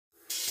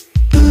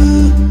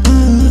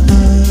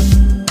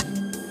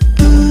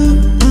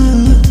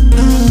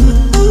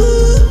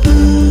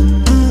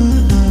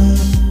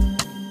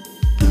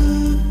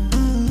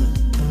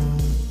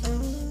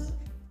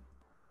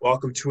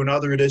welcome to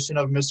another edition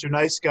of Mr.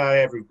 Nice Guy,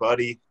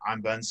 everybody.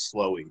 I'm Ben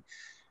Slowey,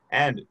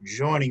 and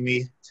joining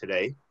me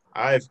today,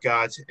 I've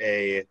got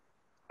a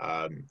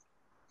um,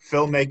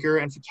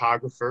 filmmaker and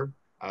photographer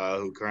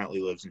who currently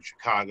lives in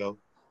Chicago.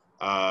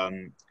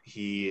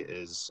 He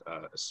is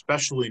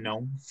especially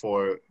known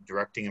for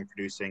directing and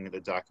producing the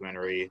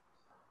documentary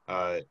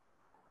The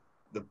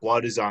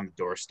Blood is on the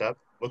Doorstep.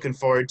 Looking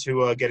forward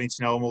to getting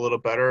to know him a little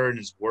better and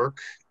his work,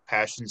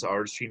 passions,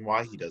 artistry, and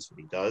why he does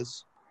what he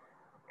does.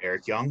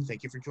 Eric Young,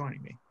 thank you for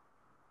joining me.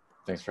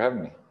 Thanks for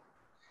having me.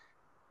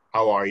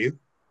 How are you?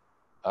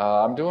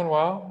 I'm doing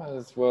well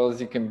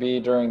as you can be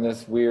during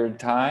this weird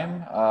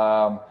time.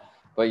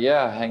 But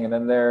yeah, hanging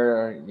in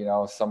there. You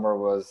know, summer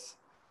was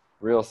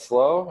real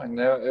slow, and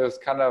it was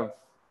kind of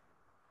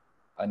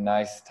a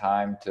nice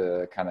time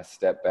to kind of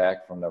step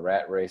back from the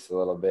rat race a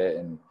little bit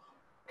and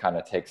kind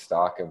of take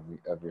stock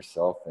of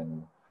yourself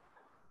and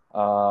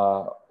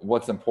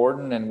what's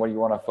important and what you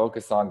want to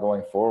focus on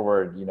going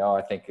forward. You know,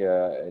 I think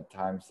at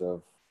times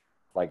of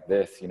like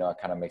this, you know, it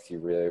kind of makes you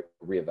really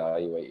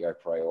reevaluate your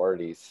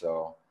priorities.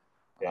 So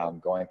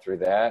going through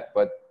that,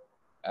 but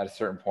at a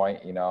certain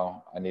point, you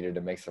know, I needed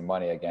to make some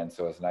money again.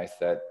 So it's nice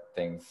that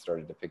things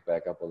started to pick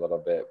back up a little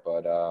bit,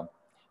 but you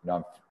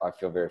know, I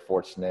feel very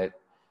fortunate.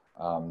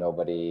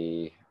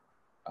 Nobody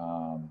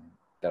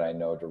that I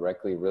know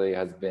directly really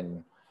has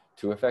been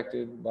too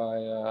affected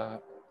by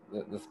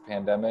this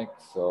pandemic.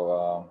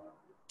 So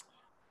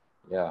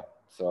yeah,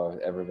 so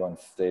everyone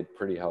stayed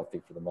pretty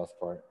healthy for the most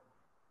part.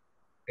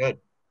 Good.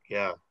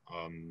 Yeah.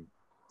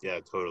 Yeah,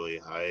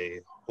 totally. I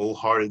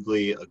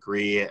wholeheartedly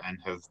agree and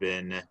have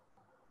been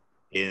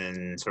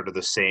in sort of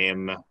the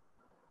same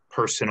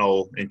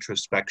personal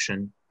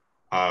introspection.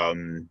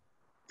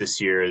 This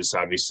year has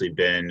obviously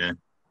been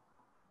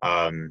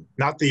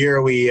not the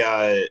year we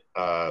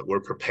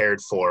were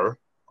prepared for.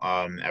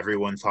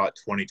 Everyone thought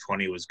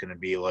 2020 was going to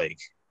be like,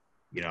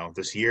 you know,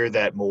 this year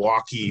that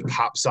Milwaukee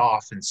pops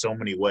off in so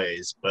many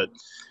ways, but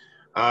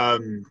how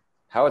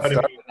it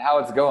started and how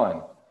it's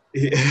going.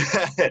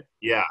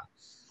 Yeah.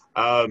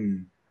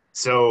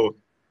 So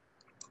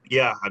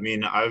yeah, I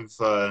mean, I've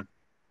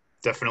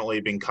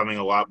definitely been coming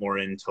a lot more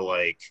into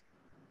like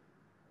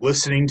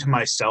listening to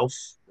myself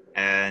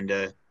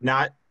and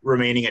not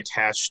remaining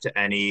attached to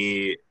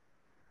anything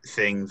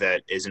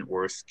that isn't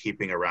worth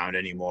keeping around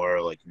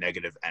anymore, like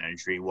negative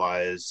energy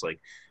wise. Like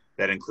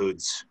that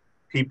includes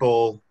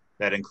people,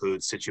 that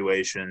includes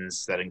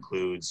situations, that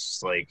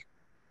includes like,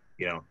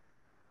 you know,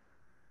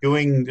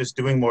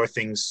 doing more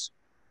things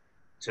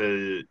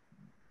to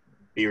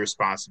be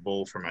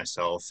responsible for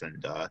myself.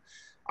 And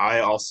I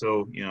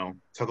also, you know,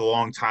 took a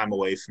long time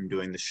away from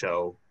doing the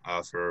show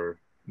for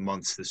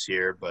months this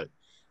year, but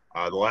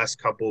the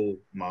last couple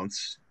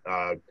months,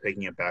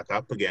 picking it back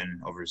up again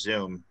over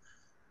Zoom,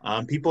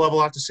 people have a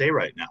lot to say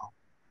right now.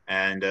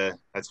 And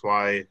that's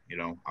why, you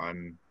know,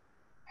 I'm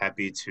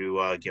happy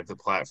to give the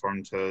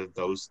platform to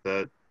those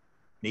that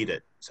need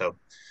it. So,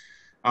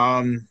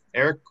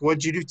 Eric,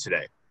 what'd you do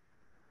today?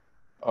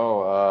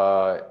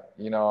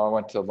 You know, I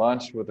went to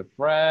lunch with a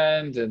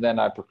friend, and then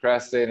I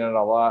procrastinated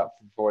a lot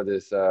for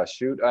this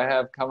shoot I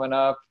have coming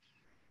up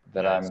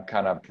that Nice. I'm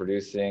kind of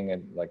producing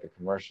and like a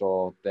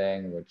commercial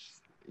thing, which,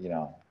 you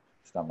know,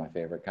 it's not my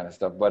favorite kind of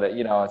stuff, but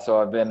you know,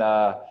 so I've been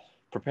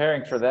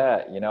preparing for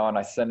that, you know, and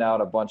I sent out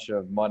a bunch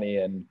of money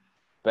and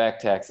back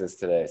taxes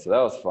today, so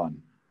that was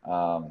fun.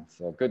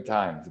 So good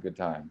times, good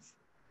times.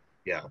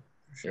 Yeah,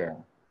 for sure.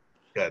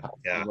 Yeah. Good. How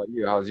Yeah. about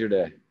you? How's your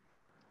day?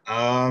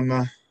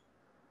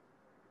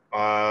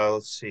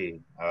 Let's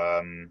see.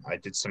 I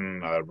did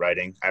some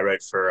writing. I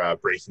write for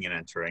Breaking and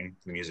Entering,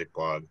 the music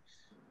blog.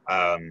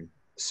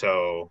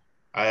 So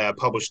I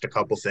published a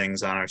couple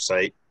things on our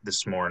site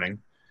this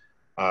morning.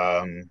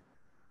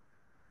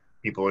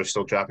 People are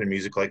still dropping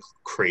music like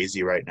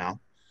crazy right now.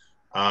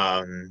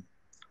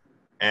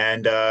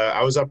 And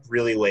I was up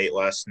really late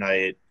last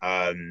night.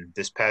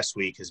 This past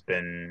week has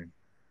been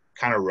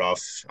kind of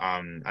rough.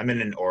 I'm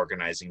in an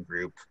organizing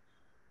group,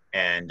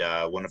 and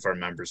one of our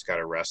members got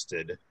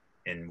arrested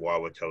in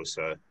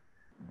Wauwatosa.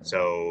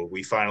 So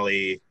we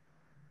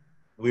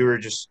were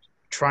just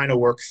trying to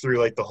work through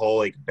like the whole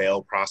like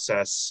bail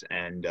process,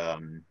 and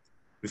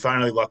we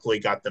finally luckily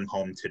got them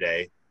home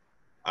today.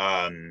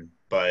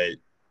 But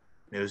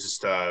it was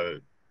just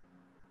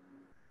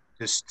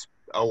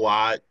a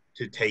lot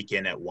to take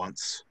in at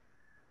once.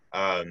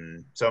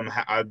 So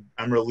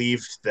I'm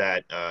relieved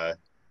that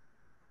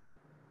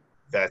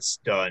that's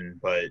done.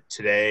 But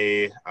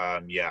today,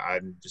 yeah,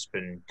 I've just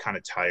been kind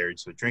of tired.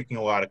 So drinking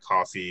a lot of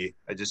coffee.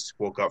 I just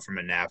woke up from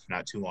a nap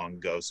not too long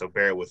ago, so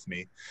bear with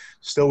me.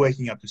 Still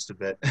waking up just a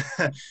bit.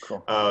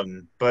 Cool.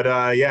 But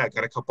yeah,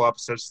 got a couple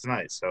episodes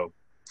tonight. So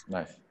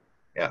Nice.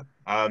 yeah.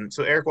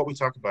 So Eric, what we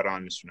talk about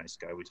on Mr. Nice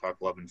Guy, we talk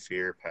love and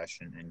fear,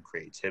 passion and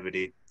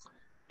creativity.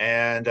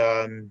 And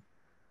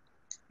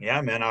yeah,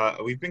 man,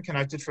 we've been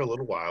connected for a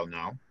little while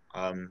now.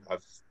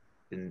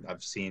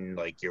 I've seen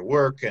like your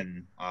work,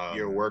 and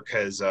your work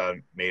has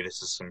made us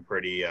to some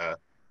pretty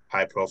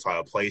high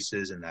profile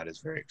places, and that is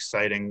very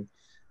exciting.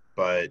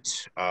 But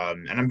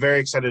and I'm very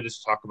excited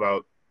to talk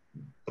about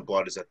the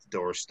blood is at the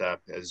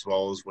doorstep, as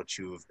well as what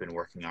you've been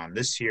working on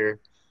this year.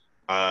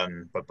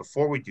 But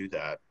before we do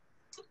that,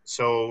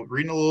 so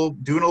doing a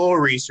little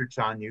research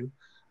on you.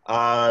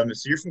 So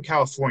you're from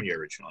California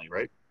originally,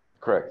 right?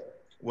 Correct.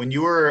 When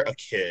you were a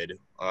kid,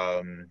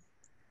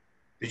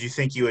 did you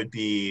think you would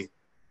be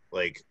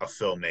like a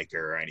filmmaker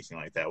or anything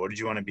like that? What did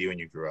you want to be when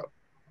you grew up?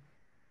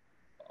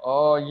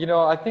 Oh,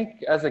 I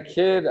think as a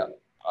kid,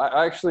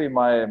 actually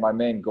my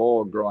main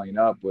goal growing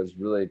up was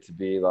really to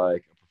be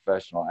like a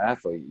professional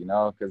athlete,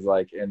 because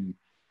like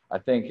I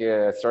think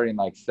starting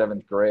like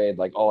seventh grade,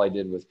 like all I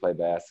did was play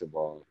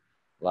basketball.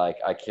 Like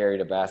I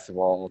carried a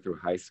basketball all through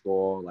high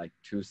school, like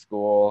to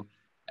school,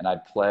 and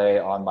I'd play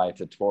on my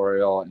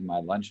tutorial in my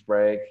lunch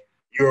break.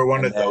 You were one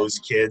And of then, those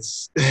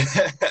kids yeah,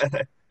 just I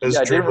didn't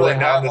really dribbling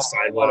down have the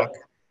a whole lot of.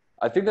 sidewalk.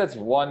 I think that's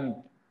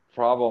one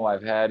problem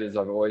I've had is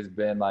I've always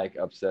been like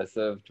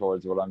obsessive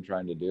towards what I'm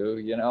trying to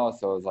do.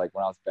 So it was like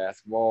when I was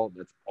basketball,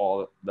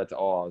 that's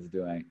all I was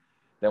doing.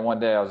 Then one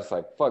day I was just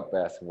like, fuck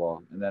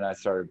basketball. And then I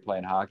started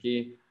playing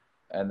hockey.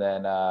 And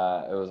then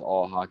it was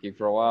all hockey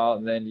for a while.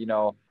 And then,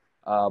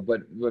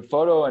 but with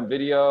photo and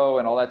video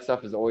and all that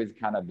stuff has always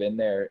kind of been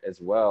there as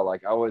well.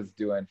 Like I was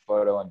doing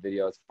photo and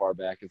video as far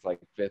back as like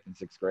fifth and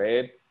sixth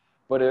grade,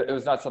 but it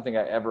was not something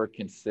I ever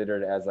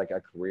considered as like a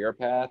career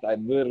path. I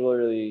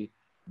literally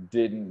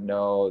didn't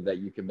know that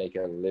you could make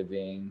a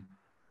living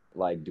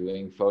like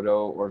doing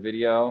photo or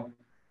video.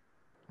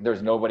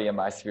 There's nobody in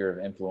my sphere of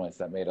influence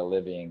that made a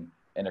living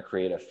in a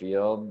creative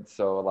field.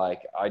 So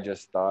like I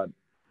just thought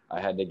I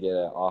had to get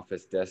an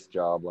office desk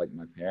job like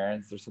my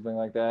parents or something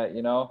like that.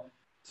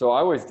 So I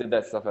always did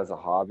that stuff as a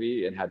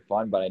hobby and had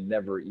fun, but I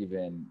never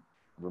even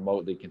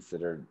remotely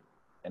considered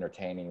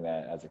entertaining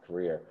that as a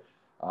career.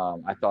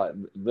 I thought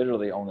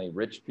literally only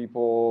rich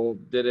people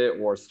did it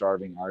or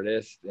starving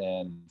artists.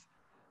 And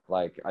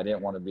like I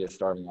didn't want to be a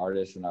starving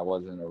artist and I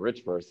wasn't a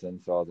rich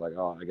person. So I was like,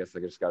 oh, I guess I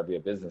just got to be a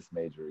business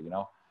major.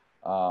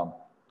 Um,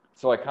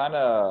 so I kind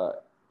of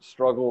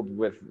struggled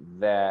with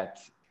that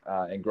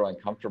and growing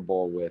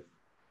comfortable with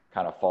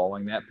kind of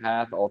following that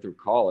path all through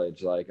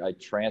college. Like I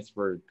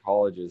transferred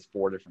colleges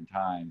 4 different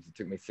times. It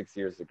took me 6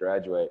 years to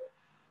graduate.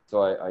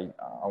 So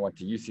I went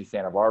to UC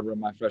Santa Barbara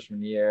my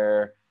freshman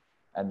year,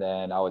 and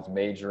then I was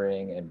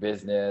majoring in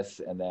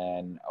business. And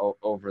then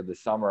over the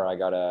summer, I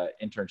got an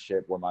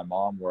internship where my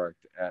mom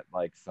worked at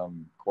like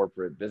some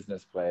corporate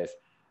business place.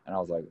 And I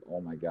was like,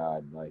 oh my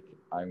God, like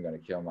I'm going to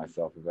kill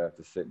myself if I have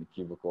to sit in a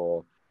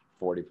cubicle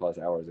 40 plus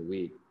hours a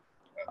week.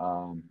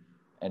 Um,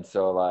 and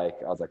so like,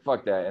 I was like,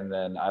 fuck that. And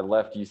then I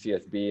left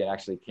UCSB and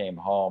actually came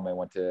home and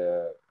went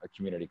to a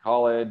community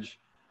college.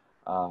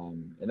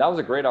 And that was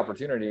a great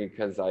opportunity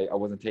because I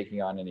wasn't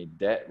taking on any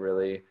debt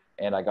really.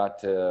 And I got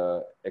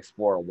to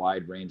explore a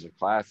wide range of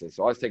classes.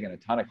 So I was taking a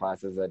ton of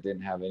classes that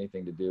didn't have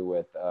anything to do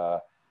with,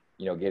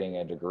 getting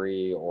a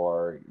degree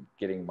or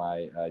getting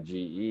my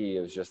GE.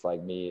 It was just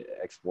like me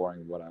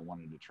exploring what I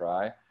wanted to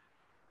try.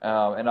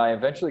 And I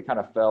eventually kind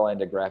of fell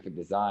into graphic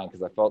design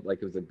because I felt like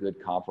it was a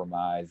good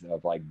compromise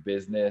of like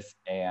business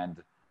and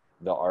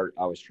the art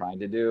I was trying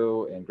to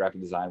do. And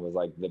graphic design was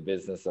like the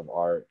business of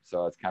art.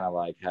 So it's kind of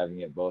like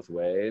having it both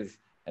ways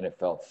and it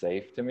felt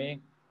safe to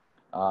me.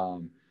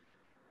 Um,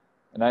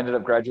 and I ended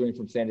up graduating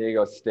from San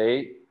Diego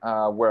State,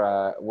 where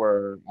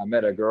I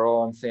met a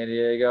girl in San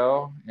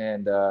Diego,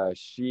 and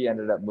she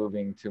ended up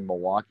moving to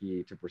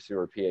Milwaukee to pursue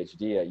her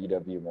PhD at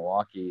UW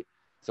Milwaukee.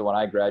 So when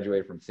I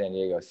graduated from San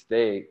Diego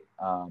State,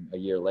 a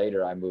year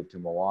later, I moved to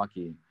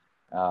Milwaukee,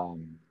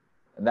 um,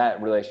 and that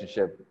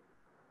relationship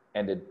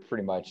ended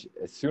pretty much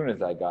as soon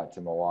as I got to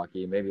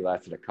Milwaukee. Maybe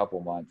lasted a couple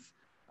months,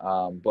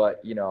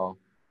 but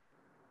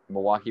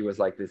Milwaukee was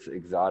like this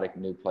exotic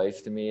new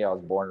place to me. I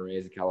was born and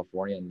raised in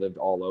California and lived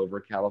all over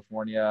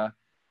California.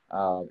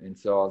 And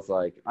so I was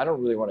like, I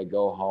don't really want to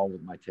go home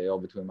with my tail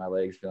between my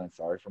legs feeling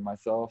sorry for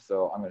myself.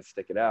 So I'm going to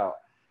stick it out.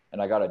 And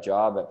I got a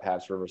job at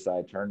Pabst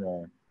Riverside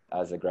Turner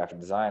as a graphic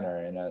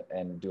designer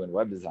and doing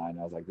web design.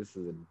 I was like, this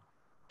is a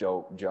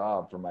dope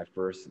job for my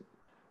first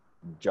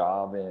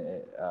job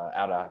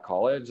out of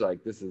college.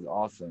 Like, this is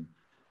awesome.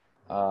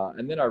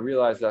 And then I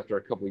realized after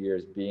a couple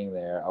years being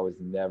there, I was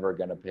never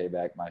going to pay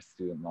back my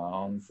student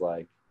loans.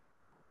 Like,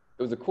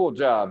 it was a cool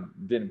job,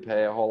 didn't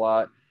pay a whole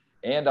lot.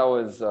 And I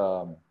was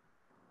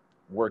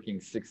working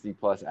 60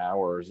 plus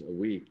hours a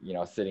week,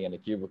 sitting in a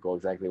cubicle,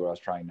 exactly what I was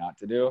trying not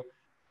to do.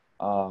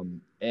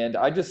 And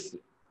I just,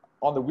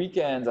 on the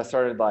weekends, I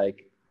started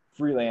like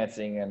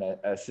freelancing and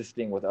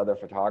assisting with other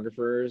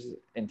photographers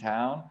in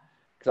town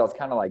because I was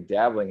kind of like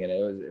dabbling in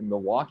it.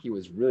 Milwaukee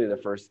was really the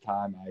first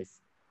time I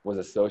was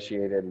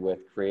associated with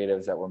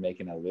creatives that were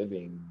making a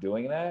living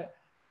doing that.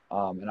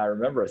 And I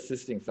remember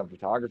assisting some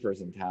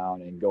photographers in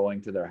town and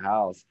going to their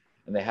house,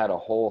 and they had a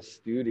whole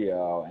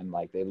studio and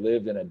like they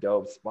lived in a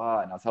dope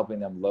spot, and I was helping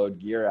them load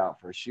gear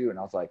out for a shoot. And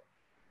I was like,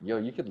 yo,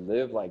 you could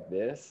live like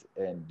this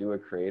and do a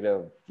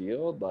creative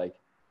field. Like,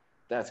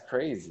 that's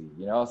crazy.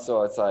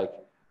 So it's like,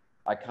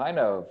 I kind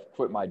of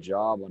quit my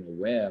job on a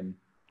whim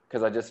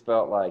because I just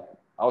felt like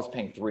I was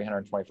paying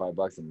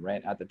 $325 in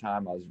rent at the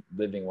time. I was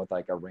living with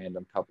like a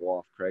random couple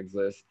off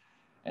Craigslist.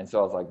 And so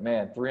I was like,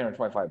 man,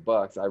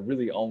 $325. I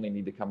really only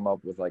need to come up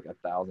with like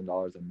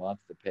 $1,000 a month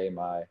to pay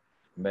my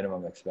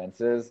minimum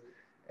expenses.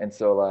 And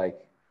so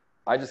like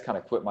I just kind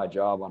of quit my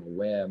job on a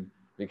whim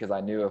because I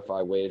knew if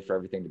I waited for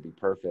everything to be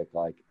perfect,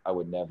 like I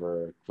would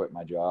never quit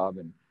my job.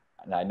 And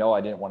I know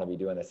I didn't want to be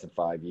doing this in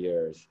 5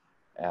 years.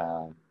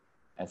 Uh,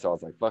 and so I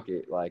was like, fuck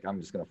it. Like, I'm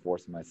just going to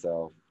force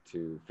myself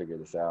to figure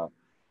this out.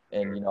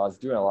 And, you know, I was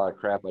doing a lot of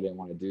crap I didn't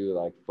want to do,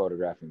 like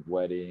photographing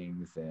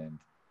weddings. And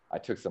I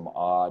took some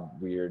odd,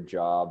 weird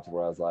jobs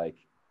where I was like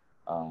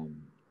um,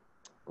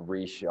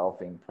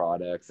 reshelving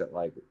products at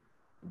like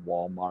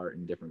Walmart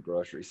and different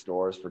grocery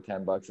stores for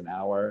 $10 an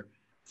hour.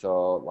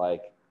 So,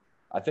 like,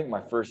 I think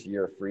my first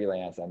year of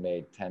freelance, I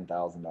made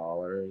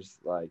 $10,000.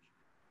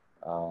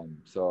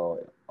 So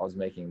I was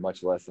making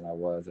much less than I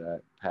was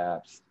at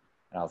Pabst,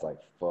 and I was like,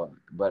 fuck.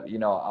 But you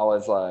know, I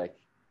was like,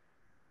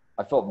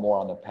 I felt more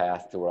on the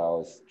path to what I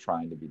was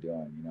trying to be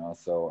doing, you know.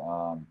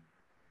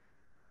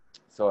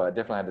 So I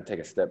definitely had to take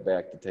a step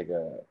back to take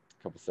a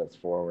couple steps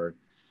forward.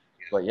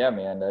 But yeah,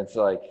 man, it's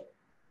like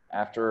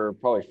after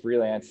probably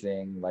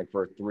freelancing like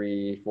for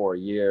 3, 4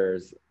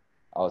 years,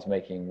 I was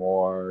making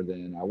more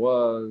than I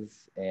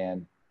was,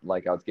 and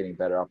like I was getting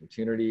better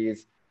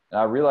opportunities. And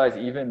I realized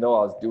even though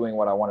I was doing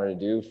what I wanted to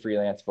do,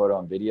 freelance photo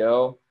and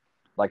video,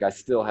 like I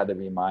still had to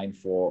be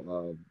mindful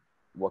of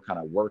what kind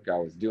of work I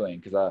was doing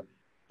because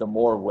the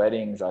more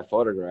weddings I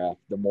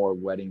photographed, the more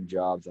wedding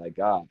jobs I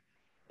got.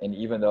 And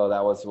even though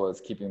that was what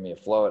was keeping me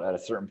afloat, at a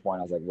certain point,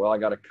 I was like, well, I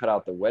got to cut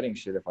out the wedding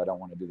shit if I don't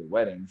want to do the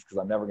weddings because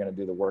I'm never going to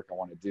do the work I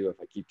want to do if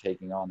I keep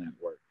taking on that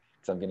work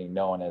because I'm getting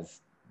known as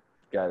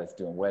the guy that's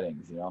doing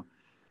weddings, you know?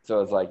 So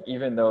it's like,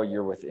 even though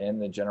you're within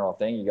the general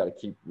thing, you got to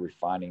keep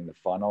refining the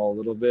funnel a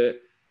little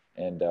bit.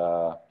 And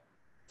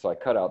so I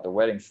cut out the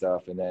wedding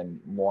stuff and then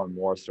more and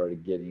more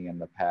started getting in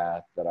the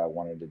path that I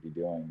wanted to be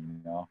doing,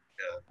 you know?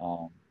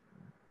 Um,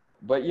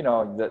 but you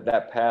know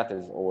that path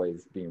is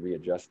always being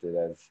readjusted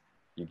as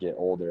you get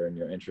older and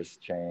your interests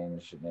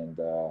change, and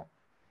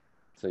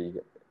so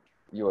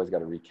you always got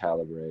to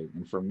recalibrate.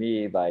 And for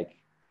me, like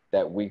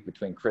that week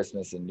between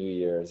Christmas and New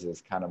Year's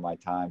is kind of my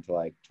time to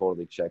like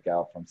totally check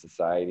out from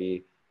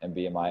society and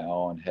be in my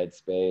own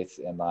headspace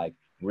and like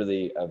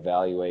really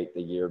evaluate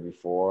the year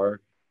before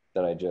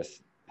that I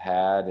just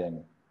had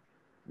and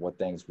what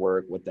things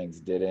worked, what things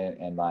didn't,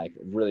 and like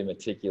really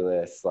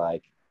meticulous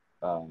like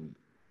um,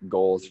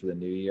 goals for the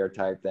new year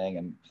type thing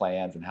and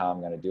plans and how I'm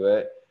going to do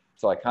it.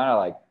 So I kind of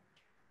like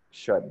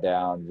shut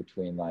down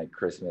between like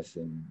Christmas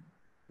and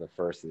the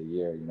first of the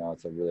year. You know,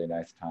 it's a really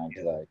nice time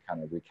to Yeah. like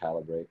kind of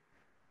recalibrate.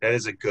 That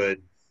is a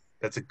good.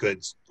 That's a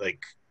good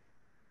like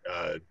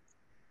uh,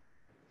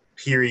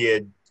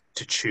 period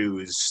to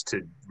choose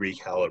to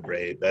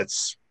recalibrate.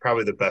 That's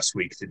probably the best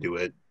week to do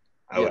it.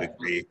 I would Yeah,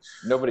 agree.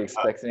 nobody Uh,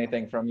 expects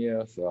anything from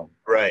you, so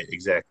right,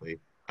 exactly.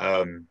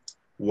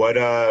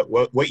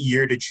 What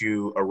year did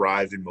you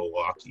arrive in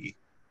Milwaukee?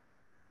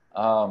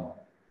 um,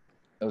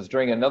 it was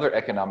during another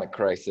economic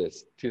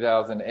crisis,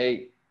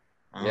 2008.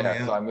 Oh Yeah,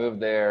 yeah, so I moved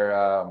there.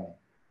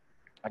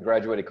 I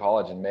graduated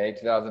college in May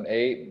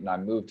 2008, and I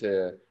moved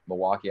to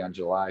Milwaukee on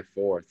July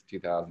 4th,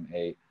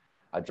 2008.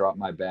 I dropped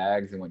my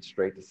bags and went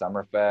straight to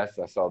Summerfest.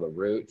 I saw the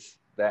Roots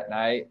that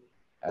night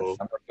at cool.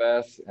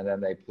 Summerfest, and then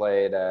they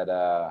played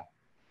a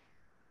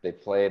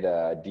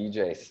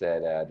DJ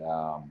set at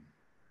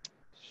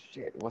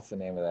shit. What's the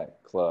name of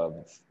that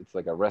club? It's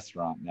like a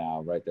restaurant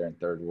now, right there in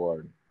Third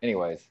Ward.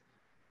 Anyways,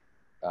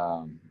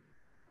 um,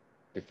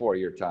 before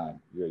your time,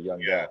 you're a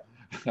young Yeah,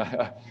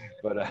 guy,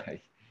 but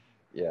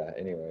yeah.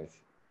 Anyways.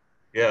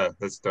 yeah,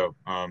 that's dope.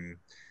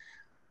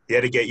 You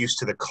had to get used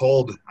to the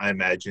cold, I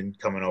imagine,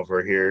 coming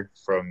over here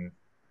from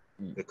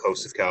the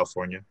coast of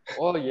California.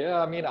 Well,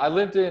 yeah, I mean, I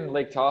lived in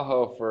Lake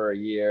Tahoe for a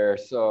year,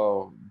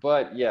 so,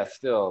 but yeah,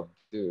 still,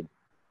 dude,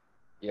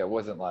 yeah, it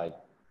wasn't like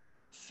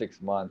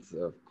 6 months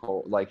of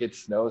cold. Like it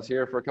snows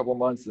here for a couple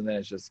months, and then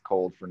it's just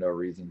cold for no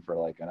reason for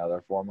like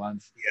another 4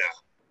 months.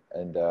 Yeah,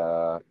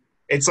 And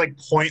it's like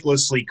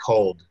pointlessly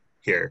cold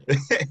here.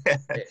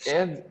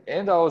 and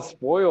I was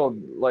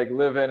spoiled like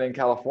living in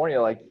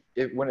California. Like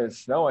when it's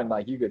snowing,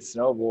 like you could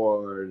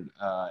snowboard,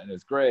 and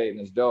it's great and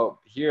it's dope.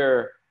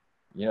 Here,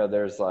 you know,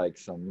 there's like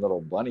some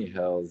little bunny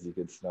hills you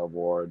could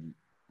snowboard,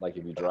 like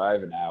if you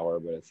drive an hour,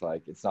 but it's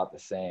like it's not the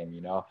same,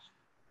 you know.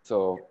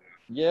 So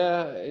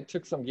yeah, it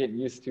took some getting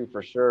used to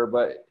for sure,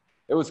 but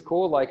it was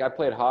cool. Like I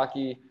played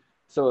hockey,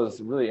 so it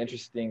was really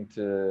interesting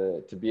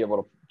to be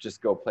able to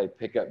just go play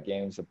pickup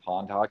games of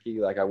pond hockey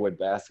like I would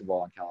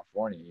basketball in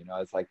California. You know,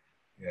 it's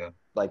Yeah,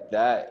 like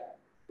that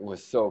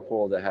was so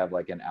cool to have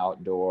like an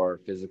outdoor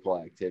physical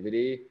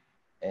activity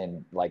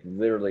and like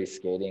literally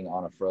skating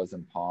on a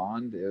frozen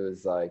pond. It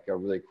was like a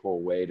really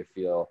cool way to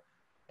feel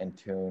in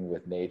tune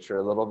with nature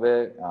a little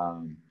bit,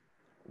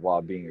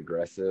 while being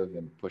aggressive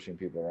and pushing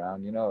people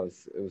around. You know,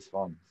 it was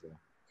fun. So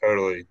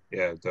totally.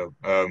 Yeah, dope.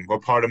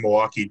 What part of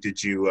Milwaukee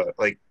did you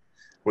like?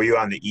 Were you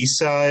on the east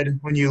side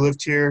when you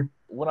lived here?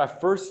 when I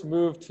first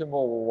moved to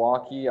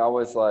Milwaukee, I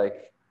was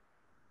like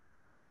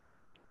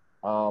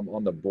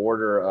on the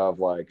border of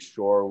like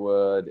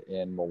Shorewood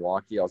and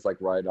Milwaukee. I was like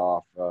right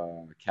off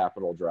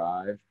Capitol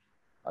Drive.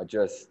 I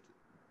just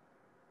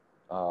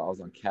I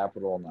was on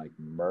Capitol and like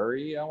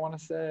Murray, I want to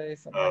say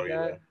something Oh like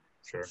yeah, that.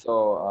 sure.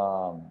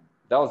 So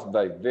that was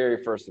my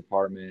very first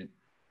apartment,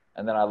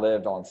 and then I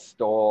lived on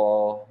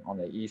Stoll on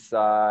the east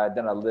side.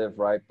 Then I lived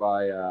right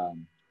by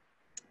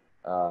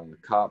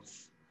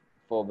Cops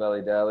Full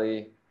Belly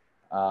Deli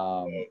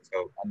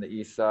So on the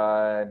east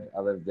side.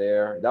 I lived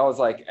there. That was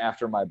like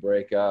after my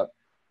breakup.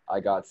 I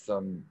got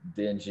some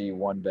dingy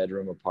one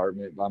bedroom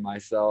apartment by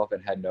myself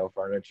and had no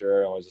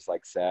furniture and was just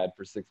like sad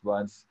for 6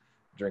 months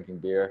drinking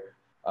beer.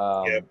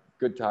 yeah,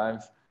 Good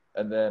times.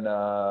 And then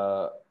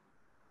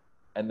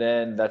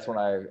that's when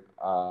I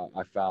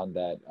found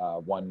that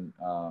one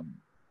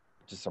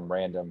just some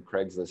random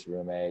Craigslist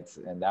roommates,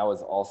 and that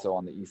was also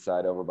on the east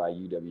side over by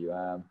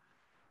UWM.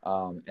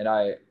 And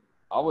I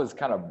was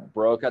kind of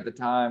broke at the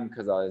time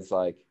because I was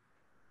like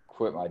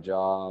quit my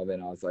job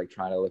and I was like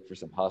trying to look for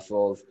some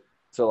hustles.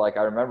 So like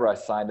I remember I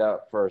signed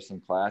up for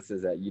some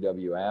classes at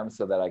UWM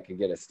so that I could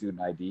get a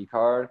student ID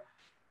card.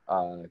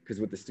 Because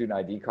with the student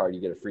ID card,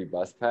 you get a free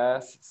bus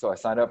pass. So I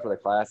signed up for the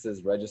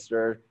classes,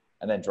 registered,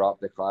 and then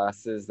dropped the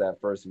classes that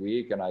first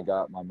week, and I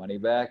got my money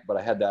back. But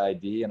I had the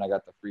ID and I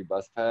got the free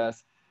bus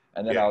pass,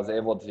 and then I yeah. was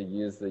able to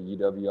use the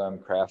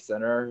UWM Craft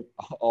Center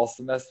all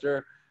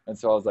semester, and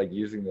so I was like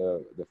using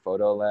the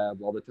photo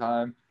lab all the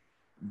time.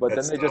 But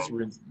then That's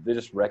dope. they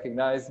just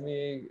recognized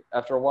me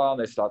after a while, and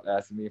they stopped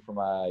asking me for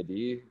my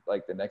ID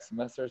like the next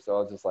semester. So I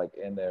was just like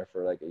in there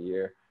for like a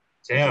year,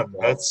 which is Damn,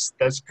 dope.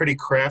 that's pretty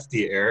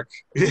crafty, Eric.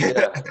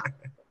 Yeah.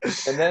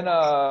 And then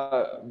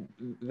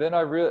then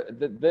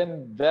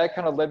that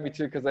kind of led me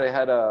to because they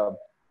had a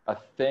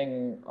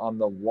thing on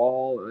the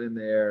wall in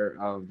there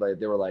of like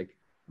they were like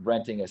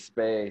renting a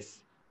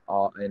space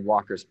in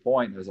Walker's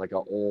Point. It was like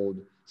an old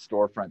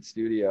storefront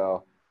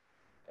studio,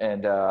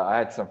 and I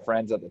had some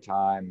friends at the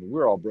time. We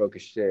were all broke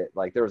as shit.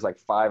 Like there was like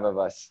five of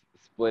us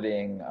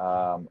splitting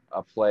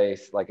a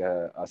place like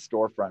a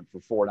storefront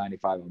for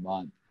 $4.95 a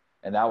month,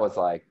 and that was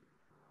like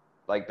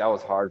that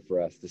was hard for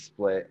us to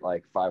split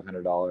like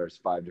 $500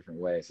 five different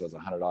ways. So it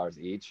was $100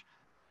 each,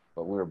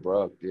 but we were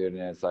broke, dude.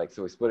 And it's like,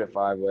 so we split it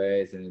five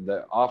ways and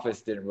the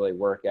office didn't really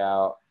work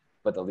out,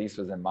 but the lease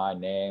was in my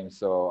name.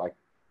 So I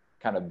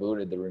kind of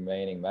booted the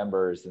remaining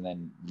members and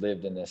then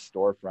lived in this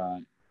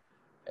storefront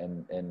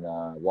in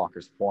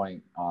Walker's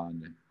Point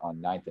on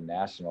Ninth and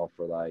National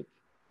for like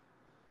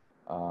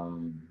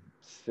um,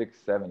 6,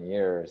 7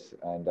 years,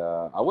 and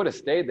I would have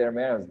stayed there,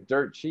 man. It was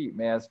dirt cheap,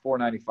 man. It's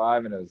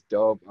 $4.95, and it was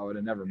dope. I would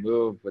have never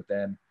moved, but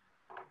then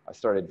I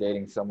started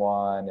dating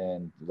someone,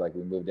 and like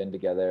we moved in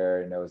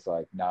together, and it was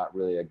like not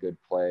really a good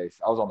place.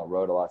 I was on the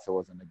road a lot, so it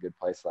wasn't a good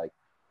place like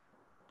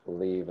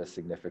leave a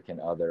significant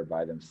other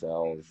by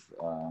themselves.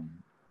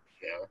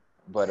 Yeah.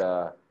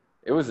 But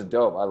it was a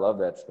dope. I love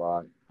that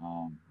spot.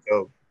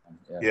 So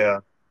Yeah. yeah,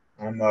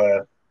 I'm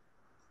a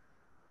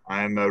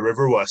I'm a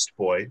River West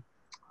boy.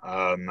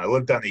 I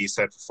lived on the east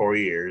side for 4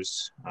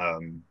 years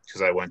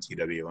because I went to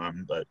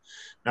UWM, but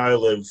now I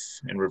live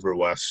in River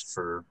West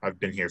for I've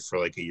been here for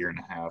like a year and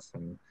a half,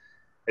 and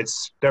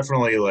it's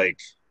definitely like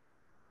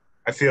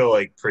I feel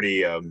like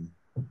pretty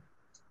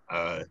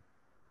uh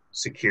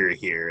secure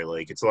here.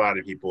 Like it's a lot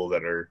of people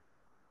that are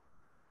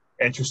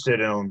interested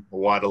in a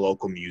lot of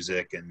local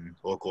music and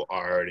local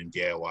art and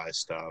DIY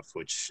stuff,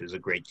 which is a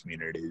great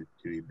community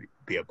to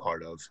be a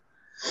part of.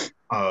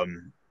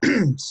 Um,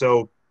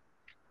 so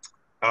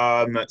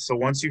so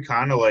once you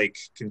kind of like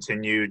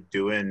continued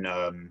doing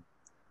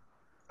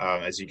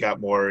as you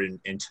got more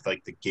into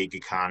like the gig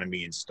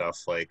economy and stuff,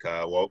 like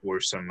what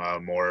were some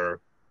more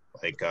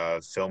like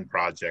film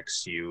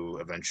projects you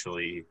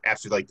eventually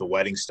after like the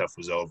wedding stuff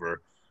was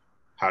over?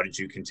 How did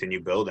you continue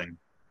building?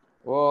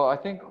 Well, I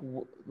think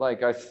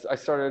like I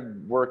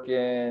started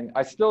working.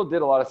 I still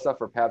did a lot of stuff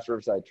for Pabst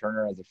Riverside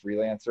Turner as a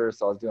freelancer,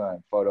 so I was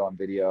doing photo and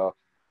video,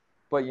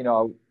 but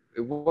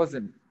it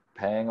wasn't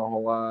paying a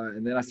whole lot.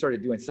 And then I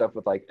started doing stuff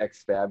with like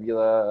Ex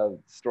Fabula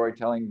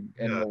storytelling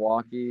in Yeah,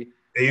 Milwaukee,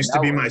 they and used to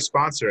that be was my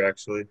sponsor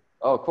actually.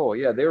 oh cool,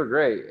 yeah, they were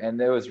great, and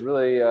it was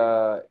really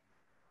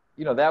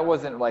that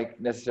wasn't like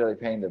necessarily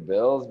paying the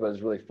bills, but it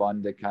was really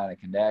fun to kind of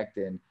connect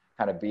and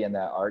kind of be in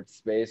that art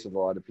space with a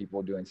lot of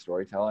people doing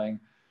storytelling.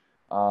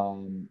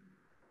 Um,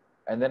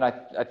 and then I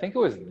think it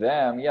was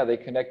them. Yeah, they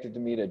connected to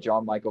me to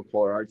John Michael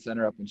Kohler Art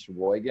Center up in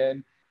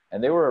Sheboygan,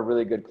 and they were a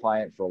really good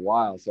client for a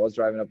while. So I was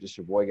driving up to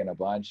Sheboygan a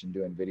bunch and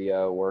doing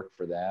video work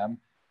for them,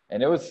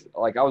 and it was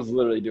like I was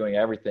literally doing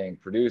everything,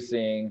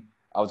 producing.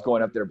 I was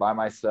going up there by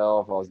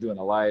myself. I was doing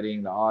the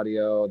lighting, the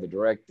audio, the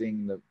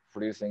directing, the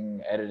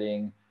producing,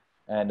 editing,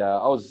 and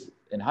I was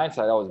in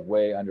hindsight I was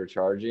way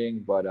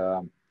undercharging, but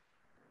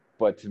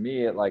to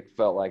me it like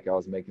felt like I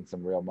was making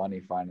some real money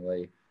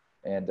finally,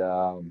 and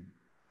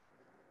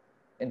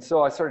and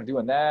so I started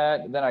doing that.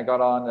 And then I got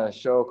on a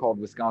show called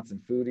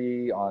Wisconsin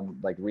Foodie on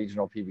like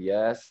regional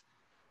PBS,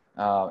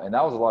 and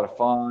that was a lot of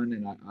fun.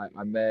 And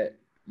I met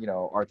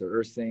Arthur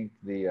Ersink,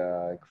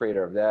 the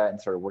creator of that, and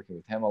started working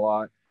with him a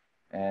lot.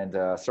 and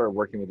started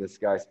working with this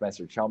guy,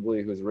 Spencer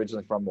Chumbley, who's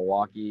originally from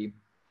Milwaukee.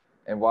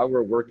 And while we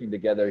were working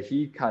together,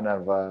 he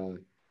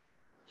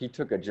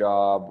took a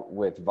job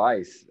with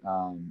Vice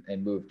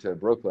and moved to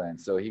Brooklyn.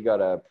 So he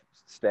got a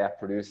staff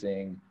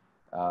producing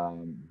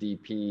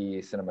DP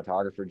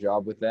cinematographer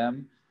job with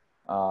them.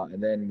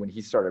 And then when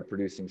he started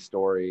producing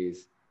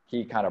stories,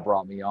 he kind of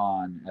brought me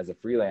on as a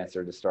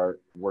freelancer to start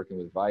working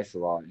with Vice a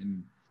lot.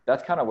 And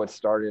that's kind of what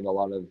started a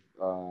lot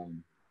of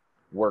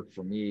work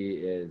for me,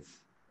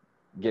 is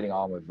getting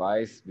on with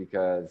Vice,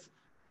 because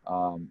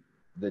um,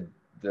 the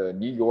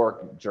New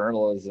York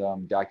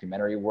journalism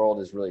documentary world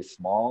is really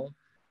small.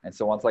 And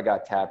so once I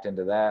got tapped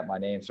into that, my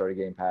name started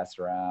getting passed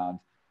around.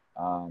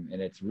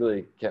 And it's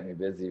really kept me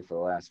busy for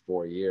the last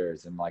 4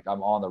 years. And like,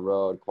 I'm on the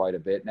road quite a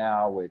bit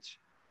now, which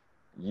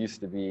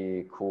used to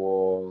be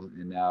cool.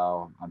 And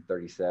now I'm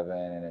 37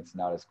 and it's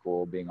not as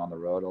cool being on the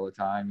road all the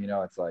time. You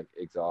know, it's like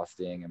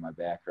exhausting and my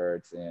back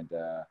hurts. And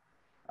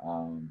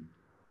um,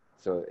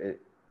 so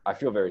I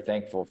feel very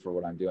thankful for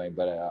what I'm doing,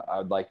 but I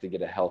would like to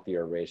get a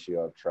healthier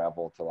ratio of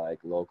travel to like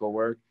local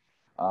work.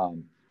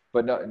 Um,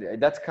 but no,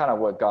 that's kind of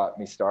what got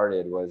me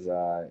started. Was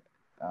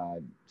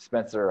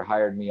Spencer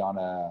hired me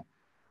on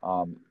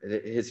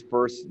his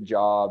first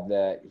job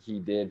that he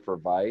did for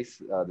Vice.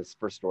 This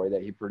first story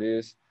that he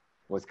produced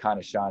was kind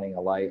of shining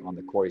a light on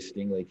the Corey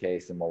Stingley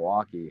case in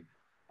Milwaukee.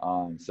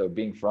 So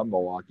being from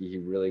Milwaukee, he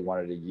really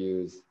wanted to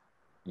use,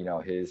 you know,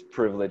 his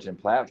privilege and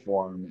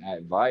platform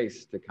at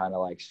Vice to kind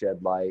of like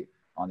shed light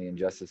on the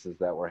injustices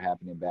that were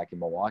happening back in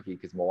Milwaukee,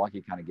 because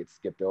Milwaukee kind of gets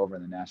skipped over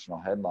in the national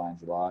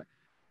headlines a lot.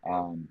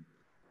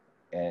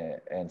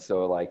 And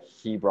so like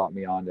he brought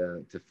me on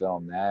to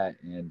film that,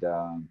 and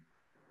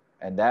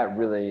that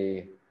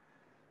really,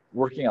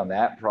 working on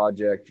that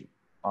project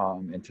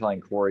and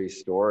telling Corey's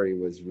story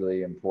was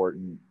really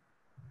important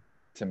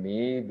to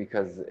me,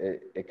 because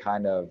it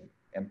kind of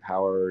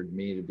empowered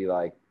me to be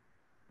like,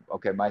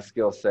 okay, my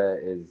skill set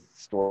is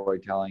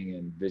storytelling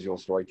and visual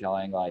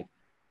storytelling. Like,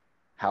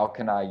 how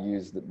can I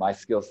use my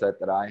skill set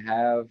that I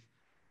have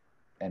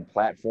and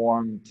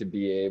platform to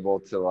be able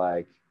to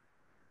like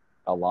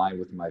align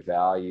with my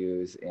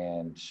values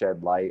and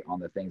shed light on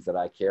the things that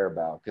I care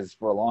about? Because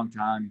for a long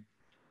time,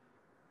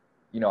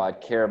 you know, I'd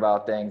care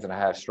about things and I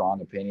have strong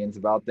opinions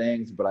about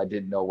things, but I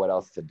didn't know what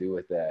else to do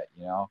with that,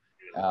 you know?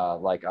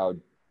 Like I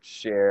would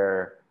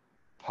share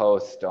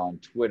posts on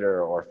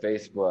Twitter or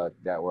Facebook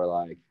that were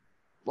like,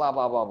 blah,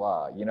 blah, blah,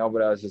 blah, you know,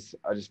 but I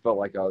just felt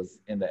like I was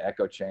in the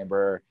echo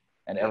chamber,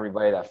 and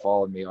everybody that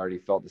followed me already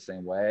felt the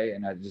same way.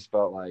 And I just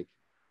felt like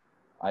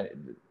I,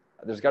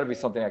 there's gotta be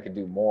something I could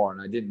do more.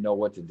 And I didn't know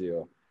what to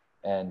do.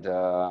 And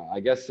I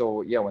guess,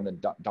 so yeah, when the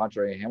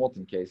Dontre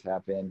Hamilton case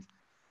happened,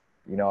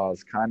 you know, I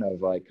was kind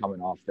of like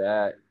coming off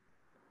that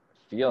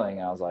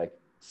feeling. I was like,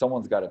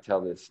 someone's got to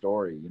tell this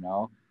story, you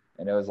know?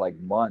 And it was like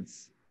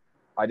months.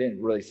 I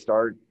didn't really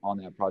start on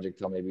that project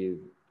till maybe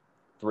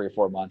 3 or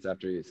 4 months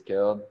after he was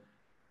killed.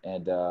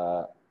 And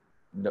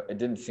no, it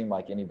didn't seem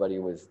like anybody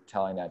was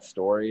telling that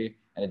story.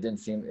 And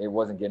it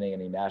wasn't getting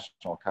any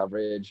national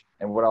coverage.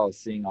 And what I was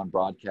seeing on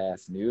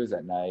broadcast news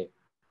at night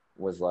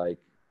was like,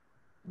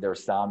 they're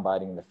sound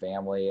biting the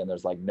family, and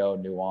there's like no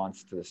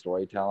nuance to the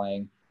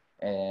storytelling.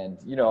 And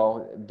you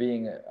know,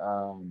 being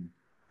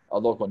a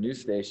local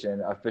news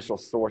station, official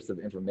source of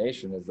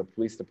information is the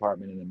police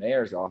department and the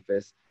mayor's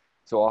office.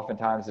 So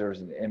oftentimes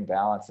there's an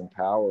imbalance in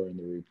power in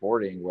the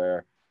reporting,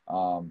 where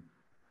um,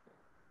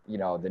 you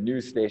know, the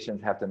news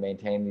stations have to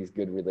maintain these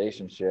good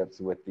relationships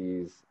with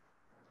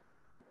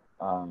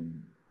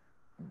um,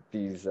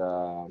 these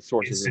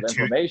sources of Institute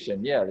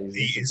information. Yeah, these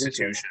the institutions.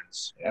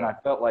 institutions. And Yeah. I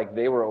felt like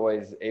they were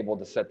always able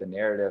to set the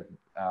narrative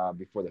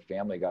before the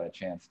family got a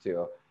chance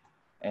to.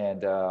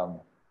 And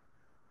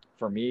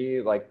for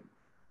me, like,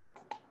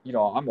 you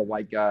know, I'm a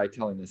white guy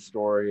telling this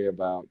story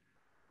about,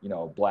 you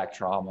know, black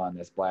trauma and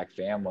this black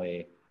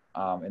family.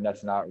 And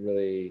that's not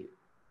really,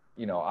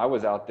 you know, I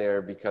was out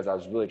there because I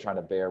was really trying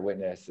to bear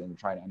witness and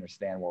trying to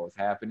understand what was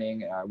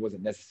happening. I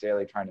wasn't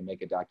necessarily trying to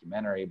make a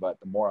documentary, but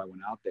the more I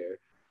went out there,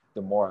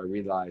 the more I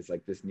realized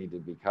like this needed to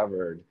be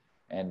covered.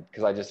 And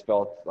because I just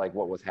felt like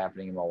what was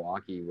happening in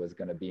Milwaukee was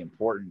going to be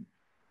important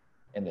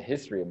in the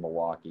history of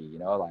Milwaukee, you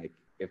know, like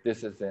if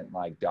this isn't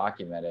like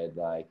documented,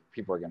 like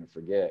people are going to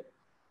forget.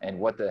 And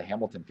what the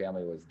Hamilton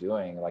family was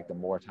doing, like the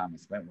more time I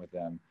spent with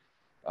them,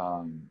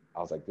 I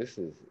was like, this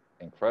is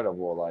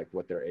incredible, like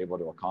what they're able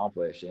to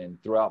accomplish.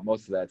 And throughout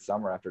most of that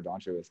summer after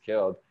Dontre was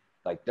killed,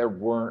 like there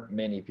weren't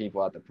many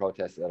people at the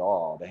protests at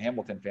all. The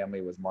Hamilton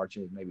family was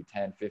marching with maybe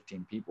 10,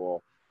 15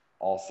 people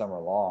all summer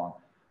long.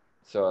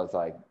 So it's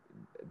like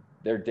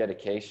their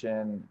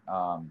dedication,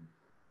 and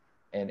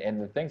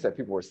the things that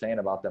people were saying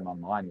about them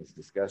online was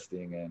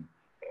disgusting. And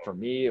for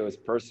me, it was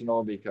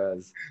personal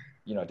because,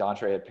 you know,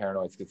 Dontre had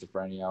paranoid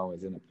schizophrenia,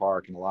 was in the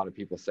park, and a lot of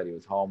people said he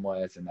was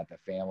homeless and that the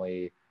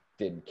family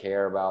didn't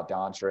care about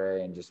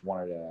Dontre and just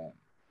wanted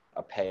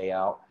a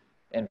payout.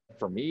 And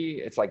for me,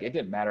 it's like it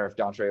didn't matter if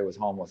Dontre was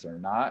homeless or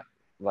not.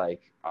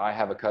 Like I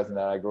have a cousin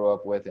that I grew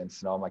up with in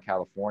Sonoma,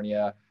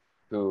 California,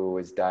 who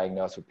was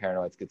diagnosed with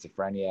paranoid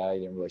schizophrenia. He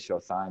didn't really show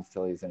signs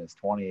till he's in his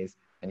 20s,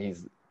 and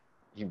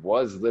he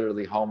was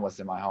literally homeless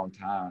in my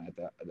hometown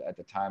at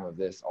the time of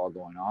this all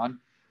going on.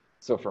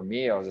 So for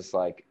me, I was just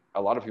like,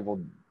 a lot of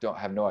people don't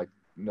have no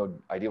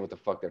idea what the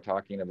fuck they're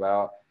talking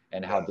about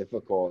and how Yeah.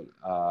 difficult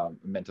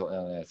mental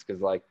illness.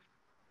 Because like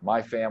my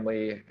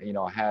family, you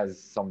know,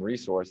 has some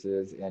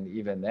resources, and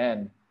even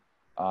then,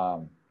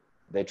 um,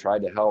 they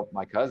tried to help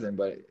my cousin,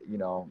 but you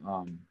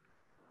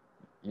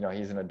know,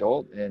 he's an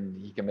adult and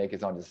he can make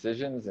his own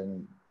decisions,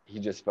 and he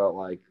just felt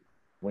like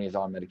when he's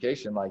on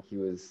medication, like he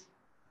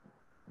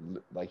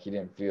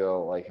didn't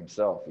feel like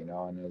himself, you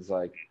know, and it was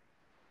like,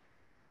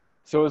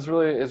 so it's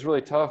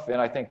really tough.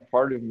 And I think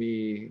part of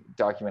me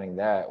documenting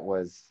that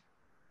was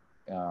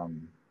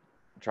um,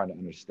 trying to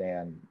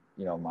understand,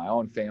 you know, my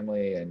own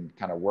family and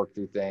kind of work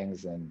through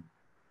things. And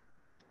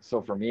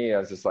so for me, I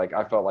was just like,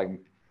 I felt like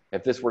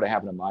if this were to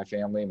happen to my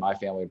family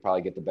would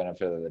probably get the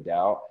benefit of the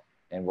doubt.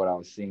 And what I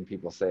was seeing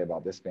people say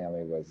about this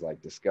family was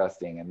like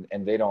disgusting,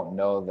 and they don't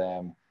know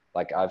them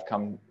like I've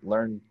come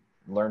learn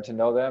to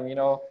know them, you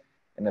know.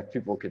 And if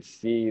people could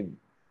see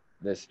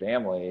this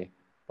family,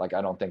 like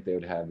I don't think they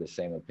would have the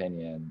same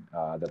opinion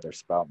that they're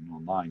spouting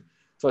online.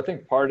 So I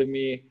think part of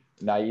me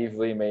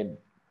naively made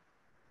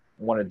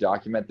want to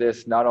document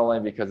this, not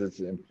only because it's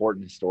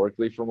important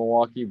historically for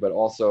Milwaukee, but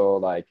also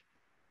like,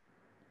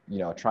 you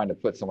know, trying to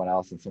put someone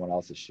else in someone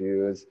else's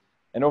shoes.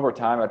 And over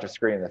time, after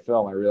screening the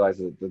film, I realized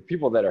that the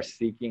people that are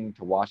seeking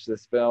to watch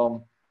this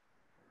film,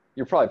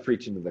 you're probably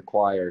preaching to the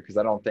choir, because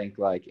I don't think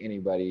like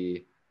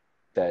anybody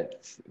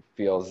that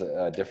feels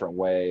a different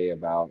way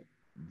about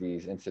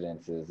these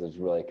incidences is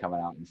really coming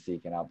out and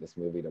seeking out this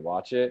movie to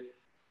watch it.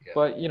 Yeah.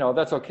 But you know,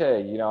 that's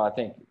okay. You know, I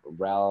think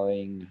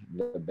rallying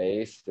the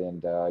base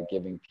and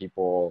giving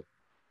people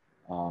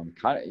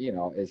kind of, you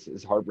know,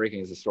 as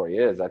heartbreaking as the story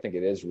is, I think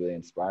it is really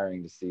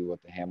inspiring to see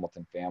what the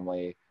Hamilton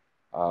family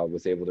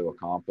was able to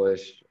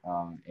accomplish,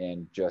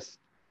 and just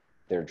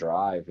their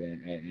drive,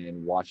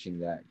 and watching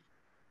that,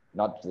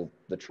 not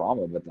the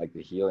trauma, but like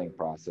the healing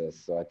process.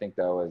 So I think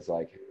that was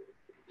like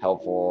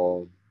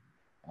helpful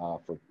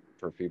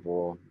for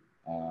people.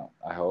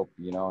 I hope,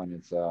 you know, and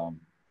it's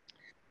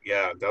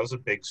Yeah, that was a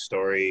big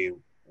story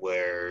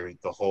where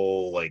the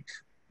whole like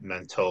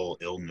mental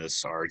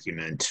illness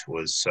argument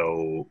was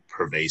so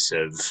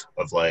pervasive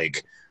of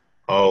like,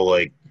 oh,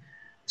 like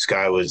this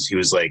guy was he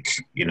was like,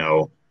 you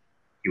know,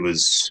 he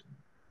was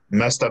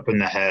messed up in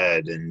the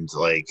head and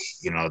like,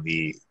 you know,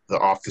 the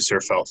officer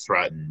felt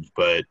threatened,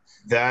 but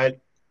that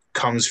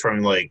comes from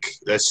like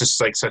that's just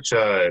like such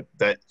a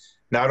that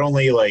not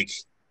only like,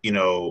 you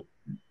know,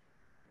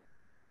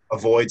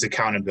 avoids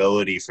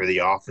accountability for the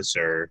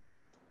officer,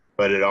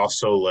 but it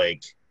also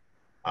like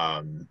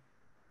um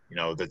you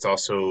know, that's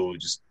also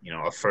just, you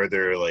know, a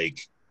further like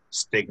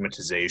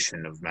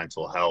stigmatization of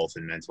mental health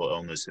and mental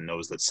illness and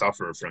those that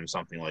suffer from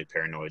something like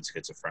paranoid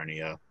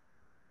schizophrenia.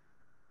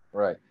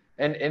 right.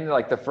 And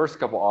like the first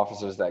couple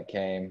officers that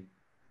came,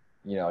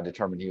 you know,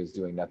 determined he was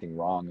doing nothing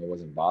wrong and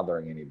wasn't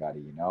bothering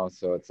anybody, you know.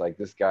 So it's like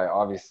this guy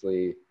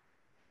obviously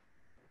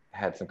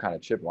had some kind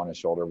of chip on his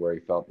shoulder where he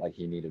felt like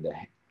he needed to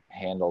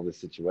handle the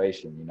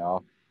situation, you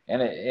know.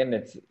 And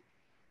it's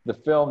the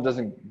film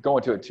doesn't go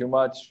into it too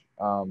much,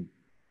 and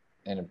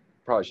it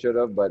probably should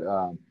have, but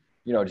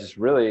you know, just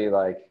really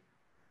like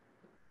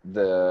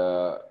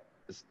the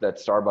that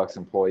Starbucks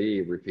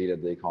employee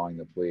repeatedly calling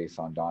the police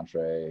on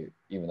Dontre,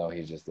 even though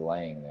he's just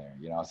laying there,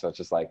 you know. So it's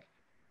just like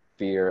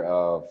fear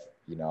of,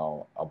 you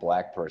know, a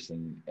black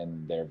person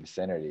in their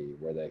vicinity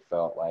where they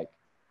felt like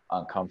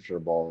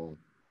uncomfortable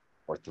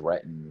or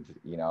threatened,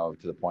 you know,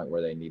 to the point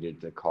where they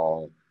needed to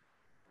call,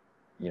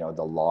 you know,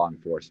 the law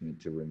enforcement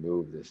to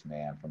remove this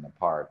man from the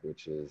park,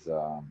 which is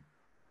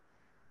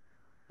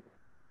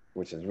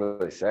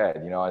really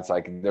sad. You know, it's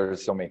like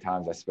there's so many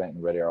times I spent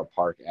in Red Arrow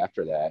Park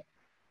after that,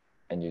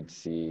 and you'd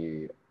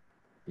see,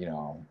 you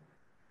know,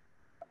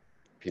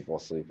 people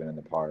sleeping in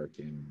the park,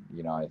 and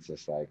you know, it's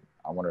just like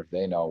I wonder if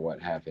they know what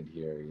happened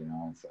here. You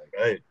know, it's like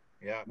Right.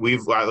 Yeah.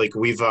 We've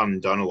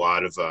done a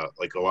lot of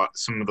like a lot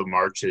some of the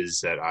marches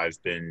that I've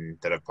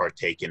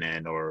partaken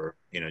in, or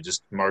you know,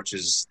 just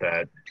marches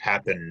that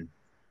happen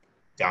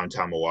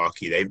downtown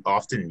Milwaukee. They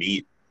often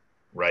meet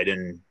right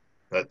in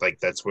that, like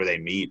that's where they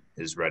meet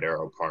is Red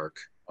Arrow Park.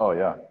 oh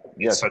yeah,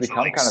 yeah, It's it's such a become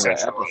like kind of the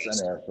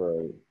centralized. epicenter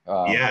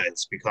for Yeah,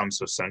 it's become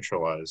so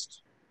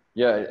centralized.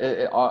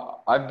 yeah.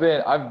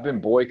 I've been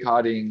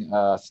boycotting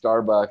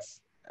Starbucks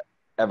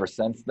ever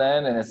since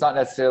then. And it's not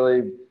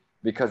necessarily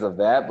because of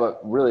that, but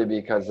really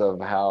because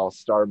of how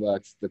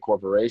Starbucks, the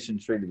corporation,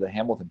 treated the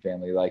Hamilton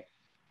family. Like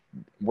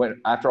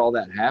when after all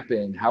that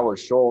happened, Howard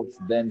Schultz,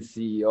 then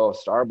CEO of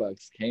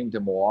Starbucks, came to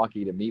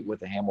Milwaukee to meet with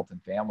the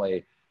Hamilton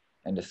family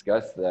and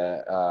discuss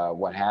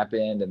what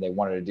happened, and they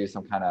wanted to do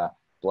some kind of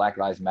Black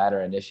Lives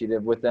Matter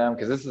initiative with them,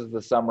 because this is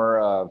the summer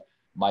of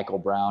Michael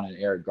Brown and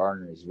Eric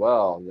Garner as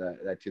well,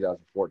 that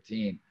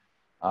 2014.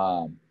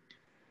 Um,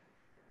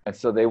 and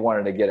so they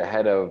wanted to get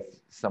ahead of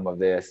some of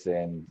this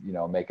and, you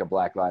know, make a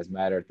Black Lives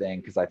Matter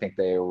thing, because I think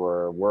they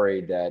were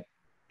worried that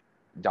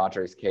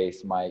Dontre's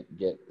case might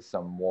get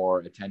some more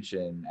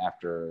attention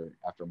after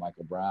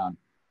Michael Brown.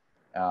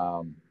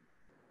 Um,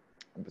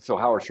 so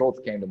Howard Schultz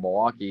came to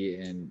Milwaukee,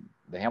 and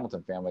the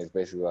Hamilton family is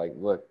basically like,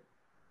 look,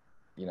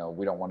 we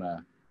don't want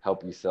to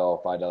help you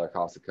sell $5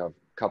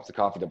 cups of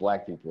coffee to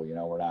black people.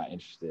 We're not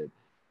interested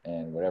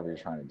in whatever you're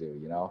trying to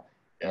do.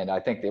 And I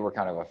think they were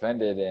kind of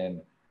offended.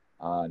 And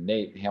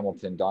Nate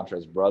Hamilton,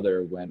 Dontre's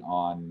brother, went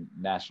on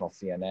national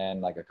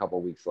CNN like a couple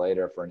of weeks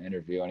later for an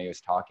interview, and he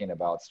was talking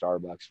about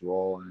Starbucks'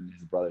 role in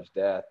his brother's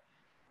death.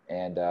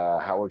 And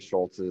Howard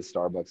Schultz's,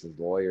 Starbucks'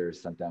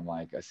 lawyers sent them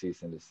like a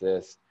cease and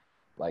desist,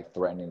 like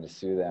threatening to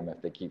sue them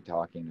if they keep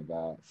talking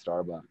about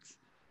Starbucks.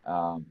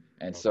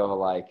 And so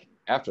like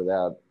after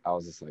that, I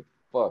was just like,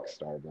 fuck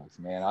Starbucks,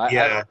 man. I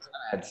Yeah.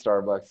 had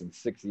Starbucks in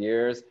 6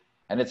 years,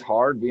 and it's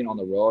hard being on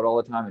the road all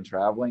the time and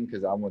traveling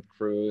because I'm with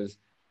crews,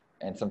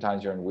 and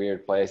sometimes you're in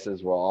weird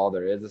places where all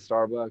there is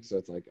Starbucks. So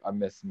it's like I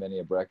miss many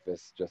a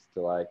breakfast just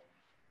to like,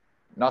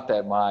 not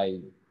that my,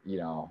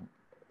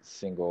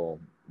 single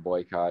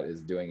boycott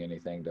is doing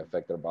anything to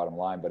affect their bottom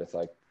line, but it's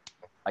like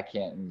I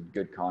can't in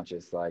good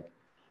conscience like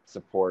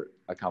support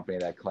a company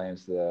that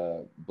claims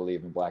to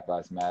believe in Black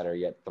Lives Matter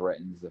yet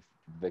threatens the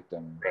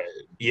victim. Right.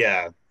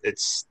 Yeah.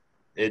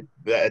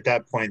 At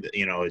that point,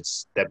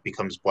 that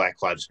becomes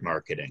Black Lives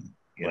marketing,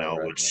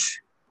 Right.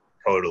 which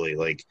totally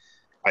like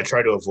I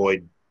try to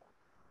avoid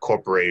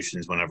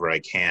corporations whenever I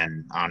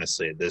can,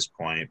 honestly, at this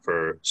point,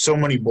 for so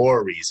many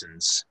more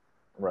reasons,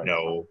 Right.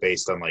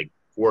 Based on like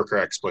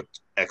worker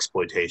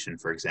exploitation,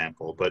 for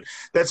example. But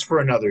that's for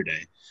another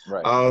day.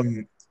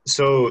 Right.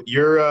 So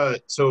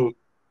so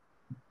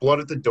Blood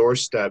at the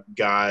Doorstep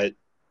got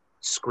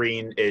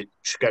screened. It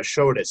got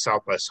showed at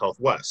South by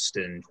Southwest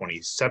in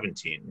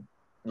 2017.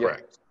 Yeah.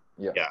 Correct.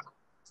 Yeah. Yeah.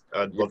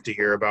 I'd love to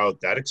hear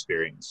about that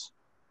experience.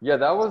 Yeah,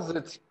 that was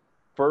its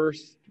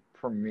first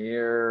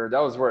premiere. That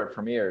was where it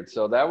premiered.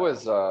 So that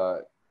was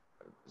a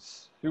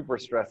super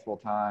stressful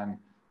time,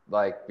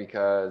 like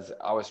because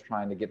I was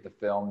trying to get the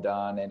film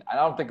done, and I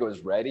don't think it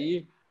was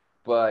ready,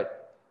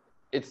 but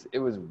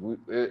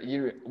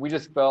we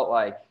just felt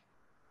like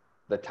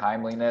the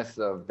timeliness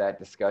of that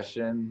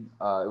discussion.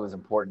 It was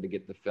important to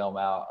get the film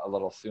out a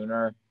little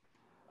sooner,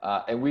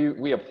 and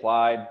we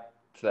applied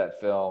to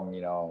that film.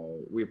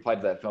 We applied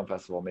to that film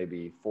festival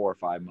maybe 4 or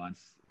 5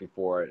 months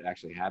before it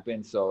actually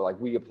happened. So like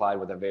we applied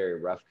with a very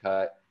rough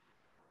cut,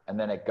 and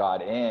then it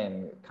got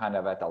in kind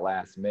of at the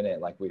last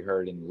minute. Like we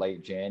heard in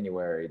late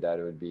January that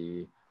it would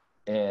be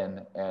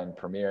in and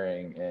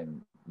premiering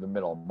in the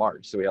middle of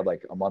March. So we had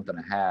like a month and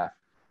a half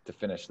to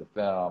finish the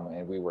film,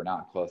 and we were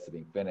not close to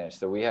being finished.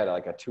 So we had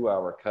like a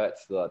 2-hour cut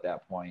still at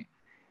that point,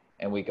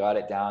 and we got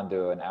it down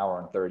to an hour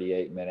and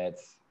 38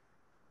 minutes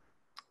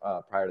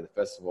prior to the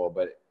festival.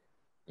 But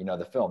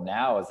the film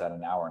now is at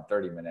an hour and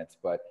 30 minutes,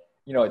 but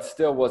it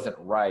still wasn't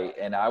right.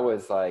 And I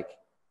was like,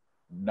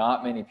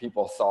 not many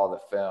people saw the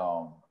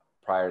film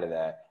prior to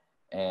that.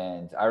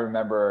 And I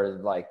remember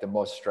like the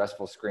most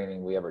stressful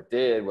screening we ever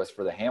did was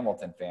for the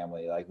Hamilton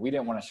family. Like we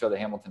didn't want to show the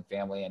Hamilton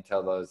family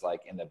until those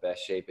like in the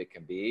best shape it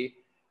could be,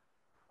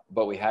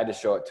 but we had to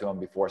show it to them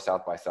before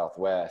South by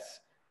Southwest.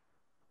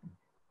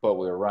 But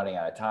we were running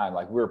out of time.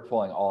 Like we were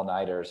pulling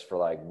all-nighters for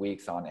like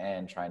weeks on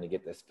end trying to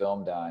get this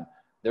film done.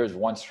 There was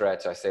one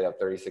stretch I stayed up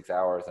 36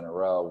 hours in a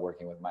row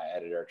working with my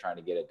editor trying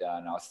to get it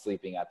done. I was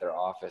sleeping at their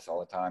office all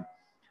the time.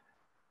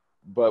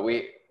 But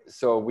we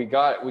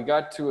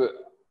got to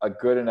a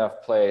good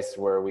enough place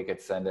where we could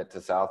send it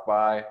to South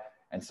by.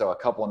 And so a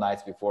couple of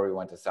nights before we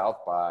went to South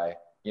by,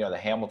 the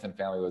Hamilton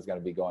family was going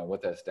to be going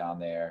with us down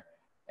there.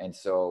 And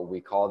so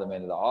we called them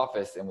into the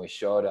office and we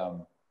showed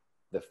them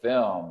the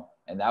film.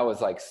 And that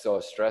was like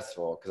so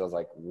stressful because I was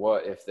like,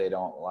 what if they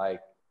don't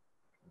like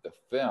the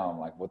film?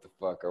 Like, what the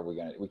fuck are we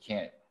going to,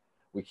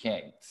 we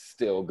can't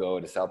still go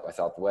to South by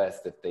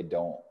Southwest if they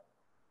don't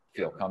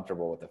feel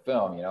comfortable with the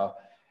film,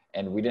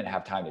 and we didn't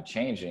have time to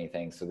change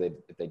anything. So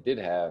if they did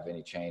have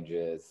any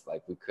changes,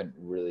 like we couldn't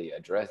really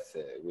address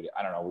it.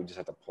 I don't know, we just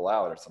had to pull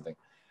out or something.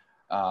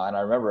 And I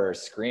remember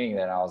screening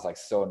that and I was like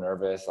so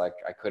nervous, like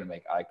I couldn't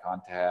make eye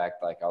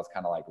contact. Like I was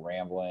kind of like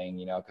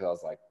rambling, cause I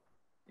was like,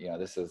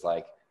 this is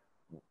like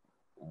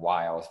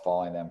why I was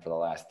following them for the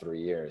last 3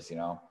 years,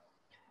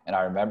 And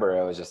I remember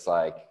it was just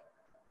like,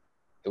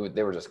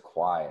 they were just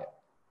quiet.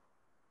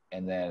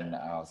 And then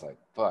I was like,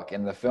 fuck.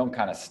 And the film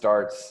kind of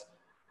starts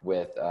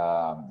with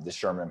the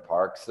Sherman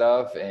Park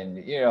stuff. And,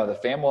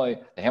 the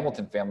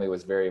Hamilton family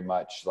was very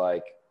much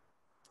like,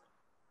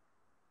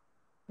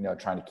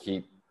 trying to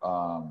keep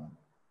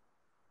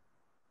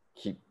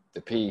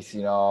the peace,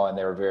 and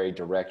they were very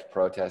direct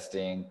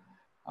protesting.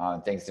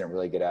 Things didn't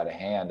really get out of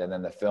hand. And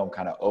then the film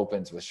kind of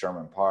opens with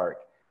Sherman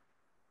Park.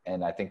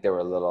 And I think they were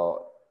a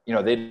little,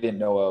 they didn't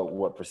know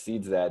what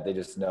precedes that. They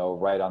just know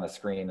right on the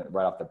screen,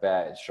 right off the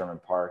bat, it's Sherman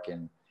Park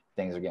and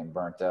things are getting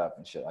burnt up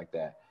and shit like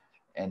that.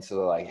 And so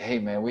they're like, hey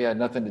man, we had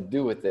nothing to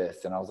do with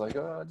this. And I was like,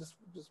 oh, just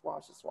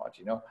watch,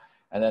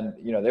 And then,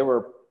 they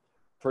were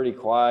pretty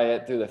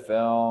quiet through the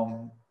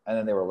film. And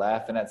then they were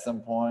laughing at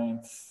some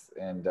points.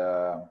 And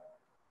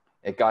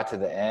it got to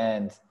the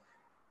end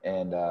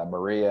And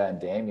Maria and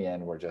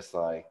Damien were just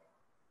like,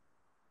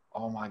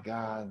 oh my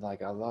God,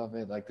 like I love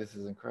it. Like this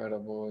is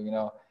incredible, you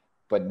know.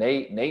 But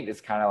Nate is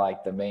kind of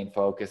like the main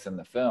focus in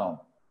the film.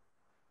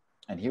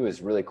 And he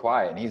was really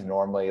quiet. And he's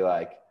normally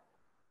like,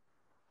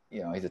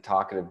 you know, he's a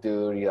talkative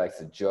dude. He likes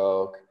to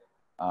joke.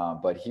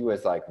 But he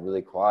was like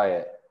really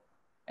quiet.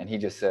 And he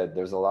just said,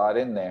 there's a lot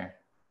in there.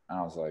 And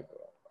I was like,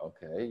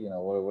 okay, you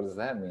know, what does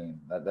that mean?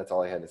 That's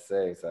all he had to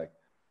say. He's like,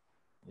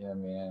 yeah,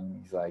 man.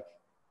 He's like,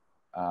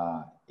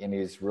 and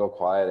he's real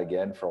quiet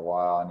again for a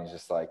while. And he's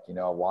just like, you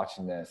know,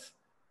 watching this,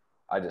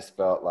 I just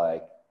felt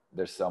like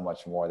there's so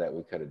much more that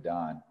we could have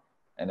done.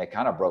 And it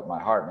kind of broke my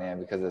heart, man,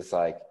 because it's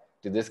like,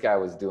 dude, this guy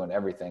was doing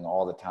everything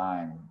all the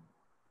time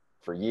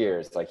for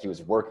years. Like he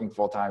was working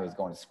full time, he was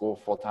going to school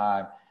full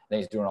time, then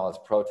he's doing all this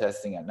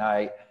protesting at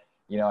night.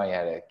 You know, he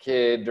had a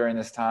kid during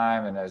this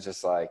time, and it was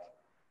just like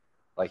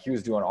he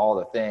was doing all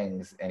the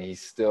things, and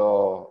he's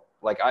still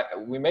like,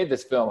 we made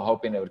this film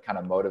hoping it would kind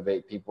of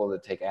motivate people to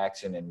take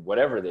action in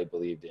whatever they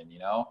believed in, you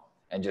know,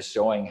 and just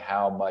showing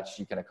how much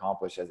you can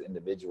accomplish as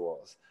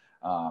individuals,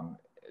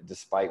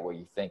 despite what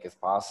you think is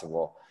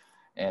possible.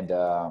 And,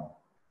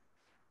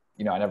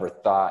 you know, I never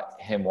thought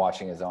him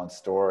watching his own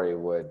story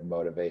would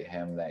motivate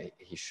him that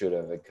he should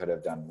have and could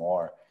have done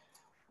more.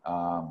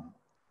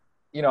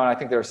 You know, and I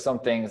think there are some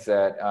things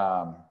that,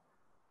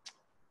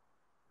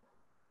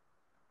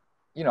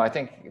 you know, I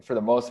think for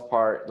the most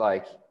part,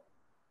 like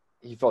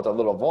he felt a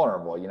little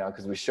vulnerable, you know,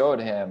 because we showed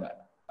him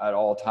at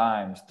all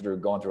times through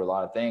going through a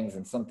lot of things,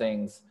 and some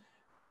things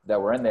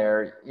that were in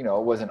there, you know,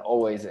 it wasn't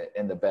always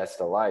in the best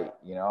of light,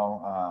 you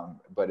know,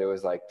 but it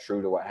was like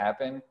true to what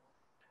happened.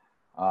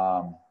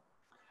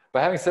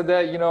 But having said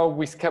that, you know,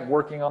 we kept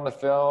working on the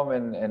film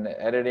and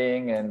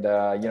editing, and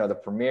you know, the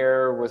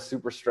premiere was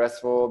super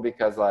stressful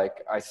because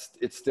like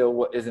it still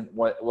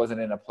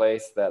wasn't in a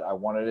place that I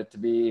wanted it to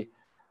be,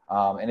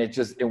 and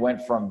it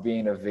went from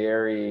being a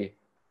very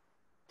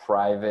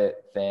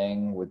private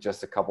thing with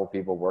just a couple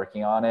people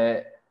working on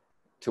it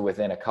to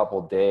within a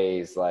couple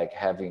days, like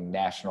having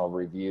national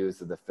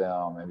reviews of the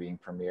film and being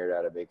premiered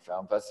at a big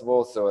film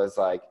festival. So it's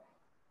like,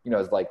 you know,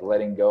 it's like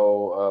letting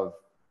go of,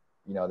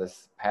 you know,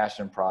 this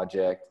passion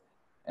project.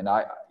 And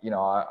I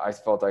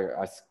felt like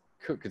I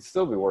could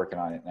still be working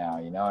on it now,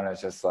 you know, and it's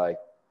just like,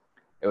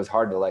 it was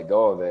hard to let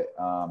go of it.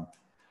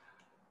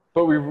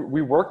 But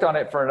we worked on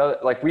it for another,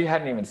 like we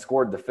hadn't even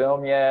scored the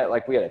film yet.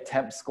 Like we had a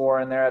temp score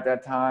in there at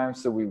that time.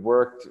 So we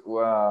worked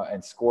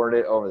and scored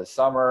it over the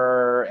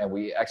summer, and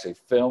we actually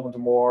filmed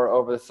more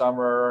over the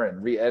summer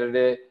and re-edited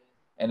it.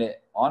 And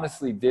it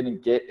honestly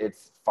didn't get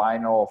its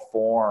final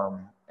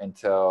form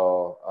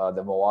until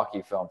the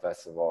Milwaukee Film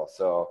Festival.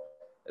 So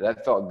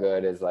that felt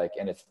good, as like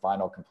in its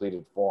final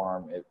completed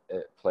form.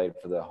 It played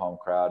for the home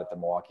crowd at the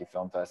Milwaukee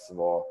Film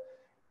Festival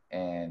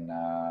in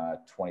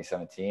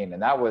 2017.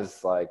 And that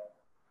was like,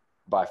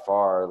 by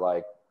far,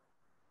 like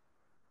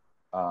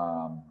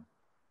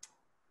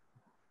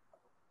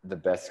the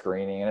best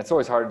screening. And it's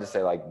always hard to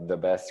say like the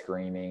best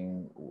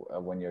screening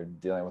when you're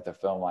dealing with a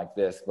film like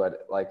this,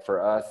 but like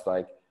for us,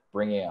 like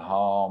bringing it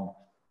home,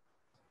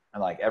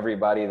 and like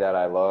everybody that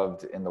I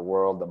loved in the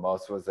world the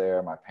most was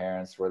there. My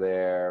parents were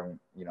there,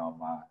 you know,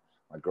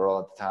 my girl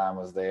at the time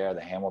was there,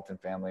 the Hamilton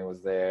family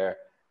was there,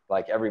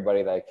 like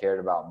everybody that I cared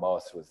about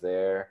most was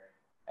there.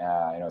 You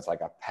know, it's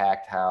like a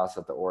packed house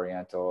at the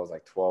Oriental. It was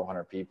like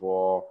 1,200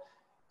 people.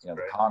 You know,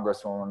 the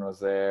Congresswoman was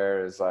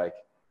there. It's like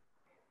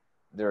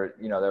there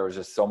was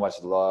just so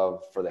much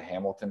love for the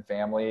Hamilton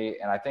family.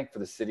 And I think for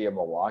the city of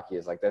Milwaukee,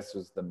 is like this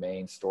was the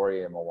main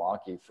story in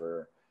Milwaukee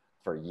for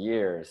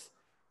years.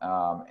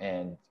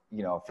 And,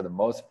 you know, for the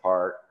most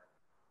part,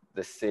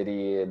 the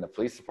city and the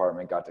police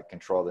department got to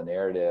control the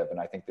narrative. And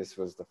I think this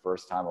was the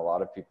first time a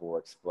lot of people were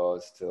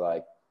exposed to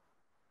like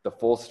the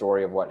full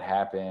story of what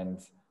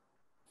happened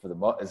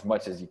for as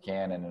much as you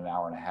can in an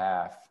hour and a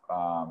half,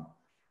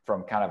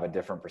 from kind of a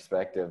different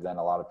perspective than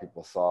a lot of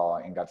people saw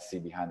and got to see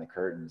behind the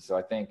curtain. So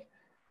I think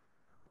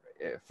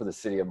for the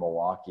city of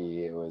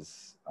Milwaukee, it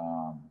was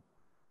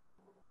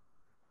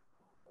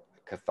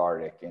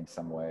cathartic in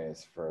some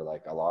ways for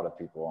like a lot of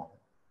people.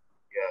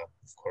 Yeah,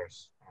 of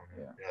course.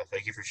 Yeah,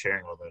 thank you for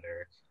sharing all that,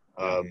 Eric.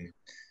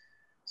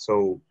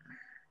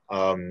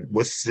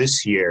 With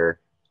this year,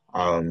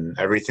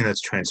 everything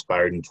that's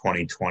transpired in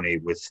 2020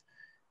 with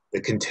the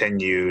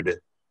continued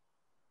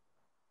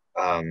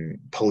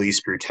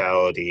police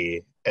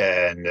brutality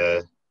and,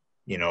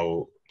 you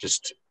know,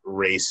 just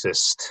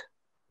racist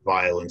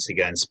violence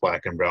against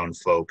Black and brown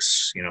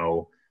folks, you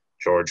know,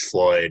 George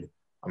Floyd,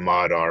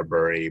 Ahmaud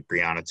Arbery,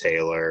 Breonna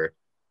Taylor,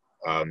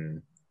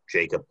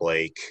 Jacob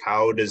Blake.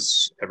 How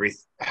does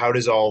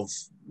all of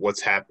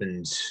what's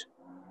happened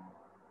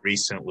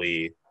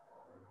recently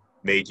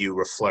made you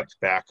reflect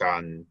back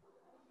on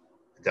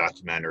the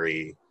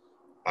documentary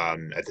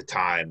at the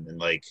time, and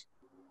like,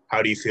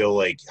 how do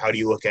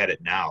you look at it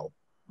now?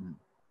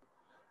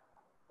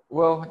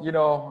 Well, you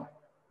know,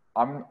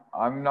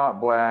 I'm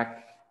not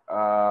Black,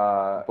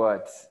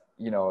 but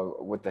you know,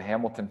 with the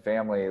Hamilton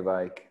family,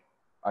 like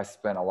I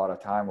spent a lot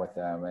of time with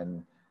them,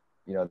 and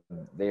you know,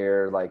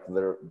 they're like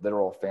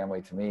literal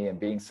family to me, and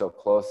being so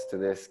close to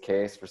this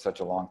case for such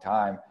a long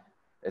time,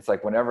 it's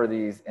like whenever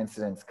these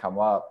incidents come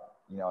up,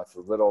 you know, it's a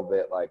little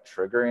bit like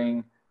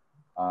triggering.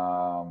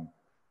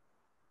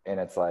 And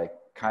it's like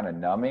kind of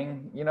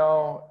numbing, you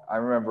know. I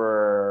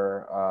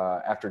remember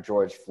after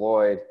George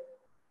Floyd,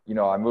 you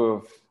know, I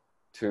moved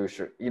to,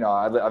 you know,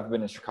 I've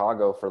been in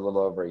Chicago for a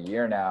little over a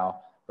year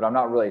now, but I'm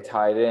not really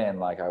tied in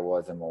like I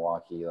was in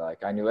Milwaukee.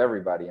 Like I knew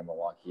everybody in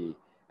Milwaukee,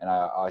 and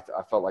I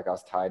felt like I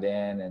was tied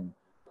in. And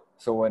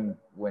so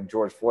when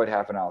George Floyd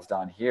happened, I was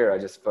down here. I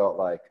just felt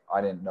like I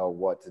didn't know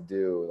what to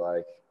do.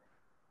 Like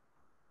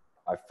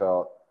I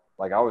felt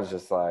like I was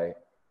just like,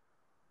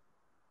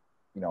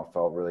 you know,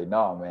 felt really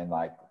numb and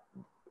like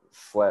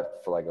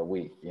slept for like a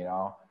week, you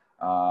know?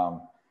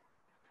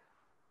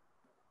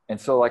 And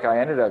so like I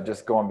ended up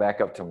just going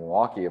back up to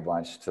Milwaukee a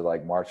bunch to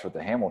like march with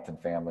the Hamilton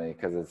family,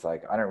 because it's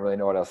like I didn't really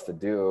know what else to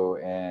do.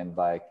 And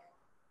like,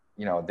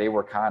 you know, they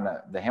were kind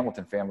of, the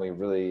Hamilton family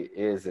really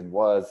is and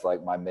was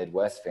like my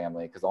Midwest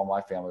family, because all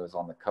my family was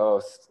on the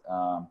coast.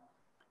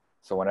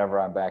 So whenever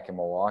I'm back in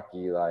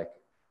Milwaukee, like,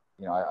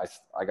 you know,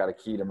 I got a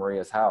key to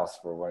Maria's house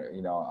for when,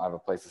 you know, I have a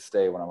place to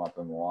stay when I'm up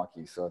in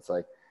Milwaukee. So it's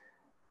like,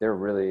 they're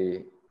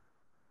really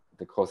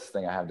the closest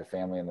thing I have to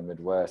family in the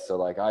Midwest. So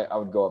like, I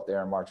would go up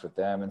there and march with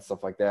them and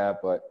stuff like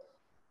that. But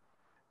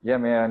yeah,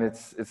 man,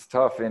 it's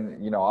tough.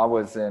 And, you know, I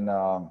was in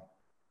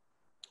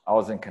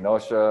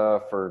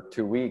Kenosha for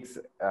 2 weeks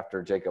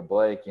after Jacob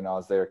Blake. You know, I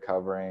was there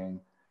covering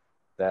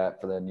that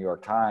for the New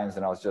York Times,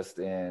 and I was just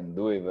in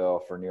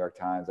Louisville for New York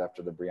Times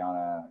after the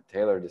Breonna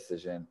Taylor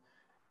decision.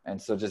 And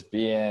so just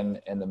being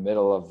in the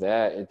middle of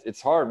that,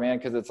 it's hard, man,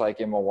 because it's like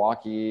in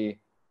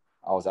Milwaukee,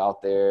 I was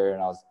out there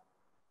and I was,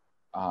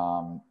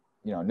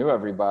 you know, knew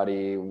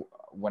everybody.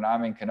 When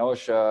I'm in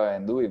Kenosha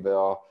and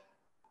Louisville,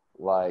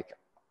 like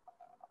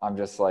I'm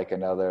just like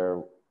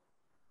another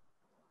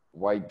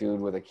white dude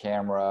with a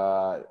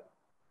camera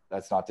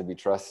that's not to be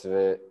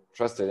trusted,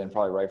 and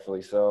probably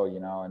rightfully so, you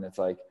know. And it's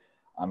like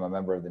I'm a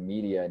member of the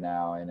media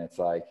now, and it's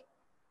like,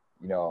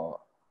 you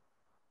know,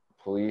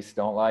 police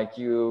don't like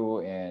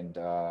you, and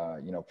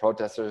you know,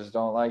 protesters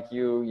don't like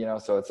you, you know.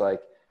 So it's like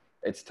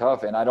it's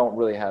tough. And I don't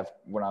really have,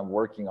 when I'm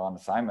working on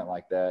assignment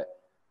like that,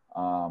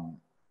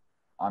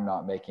 I'm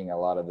not making a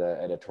lot of the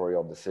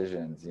editorial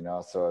decisions, you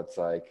know. So it's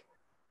like,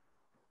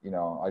 you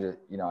know, I just,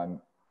 you know,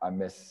 I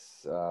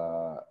miss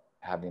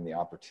having the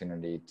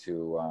opportunity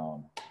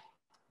to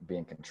be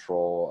in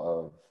control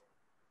of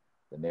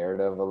the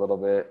narrative a little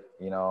bit,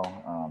 you know,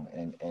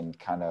 and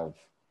kind of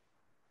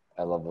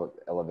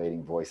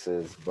elevating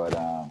voices. But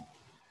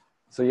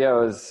so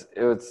yeah,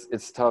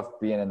 it's tough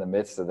being in the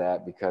midst of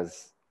that,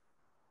 because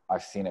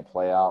I've seen it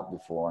play out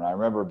before. And I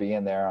remember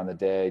being there on the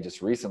day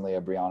just recently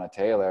of Breonna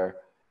Taylor,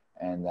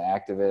 and the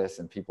activists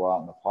and people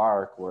out in the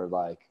park were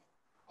like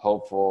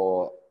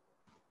hopeful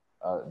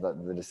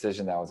the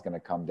decision that was going to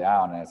come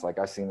down. And it's like,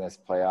 I've seen this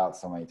play out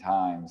so many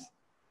times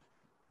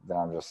that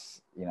I'm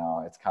just, you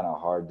know, it's kind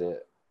of hard to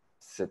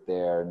sit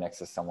there next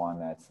to someone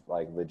that's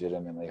like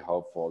legitimately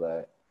hopeful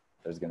that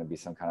there's going to be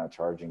some kind of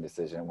charging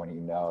decision, when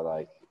you know,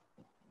 like,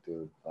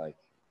 dude, like,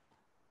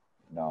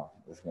 no,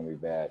 this is going to be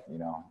bad, you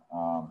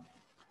know?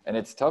 And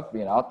it's tough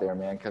being out there,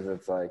 man, because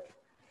it's like,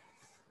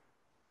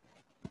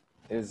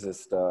 it's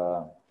just,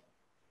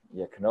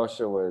 yeah,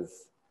 Kenosha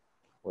was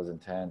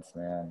intense,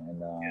 man. And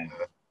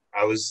yeah,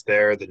 I was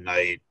there the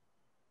night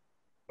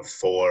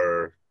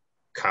before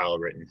Kyle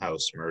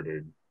Rittenhouse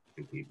murdered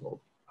 2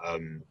 people.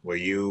 Were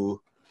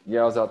you?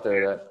 Yeah, I was out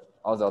there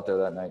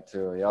that night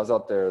too. Yeah, I was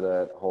out there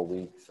that whole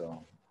week.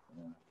 So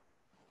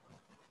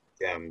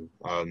Yeah.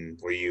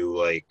 Were you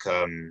like?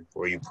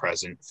 Were you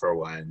present for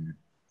when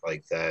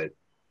like that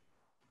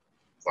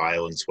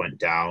violence went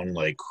down?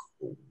 Like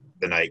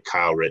the night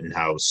Kyle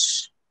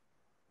Rittenhouse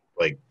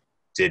like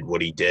did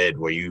what he did.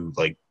 Were you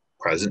like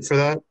present for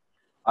that?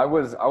 I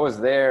was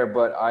there,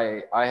 but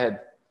I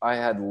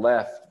had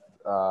left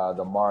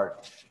the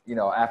march, you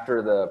know,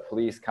 after the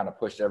police kind of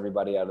pushed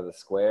everybody out of the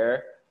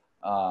square.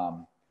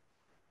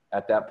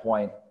 At that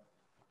point,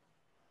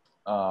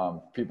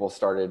 people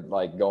started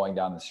like going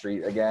down the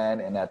street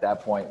again, and at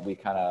that point we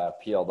kind of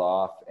peeled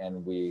off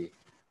and we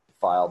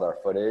filed our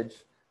footage.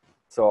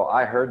 So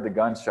I heard the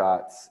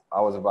gunshots.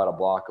 I was about a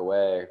block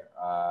away,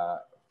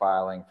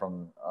 filing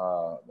from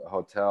the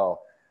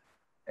hotel,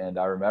 and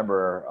I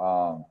remember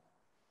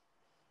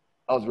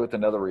I was with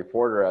another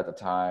reporter at the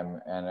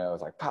time, and it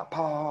was like pop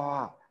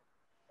pop,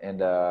 and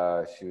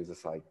she was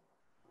just like,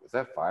 "Was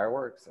that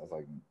fireworks?" I was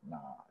like, "Nah,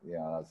 you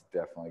know, that's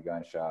definitely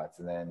gunshots."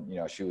 And then, you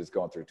know, she was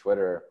going through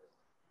Twitter,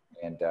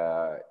 and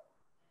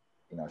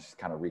you know, she's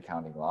kind of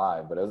recounting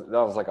live, but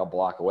that was like a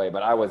block away.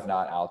 But I was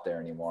not out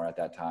there anymore at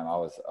that time. I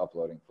was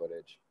uploading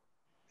footage.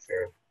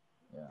 Sure.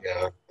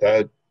 Yeah.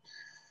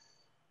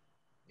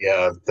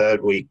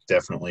 That week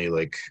definitely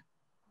like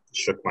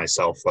shook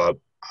myself up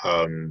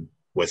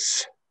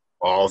with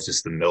all of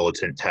just the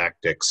militant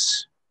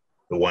tactics.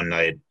 The one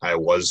night I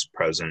was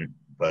present,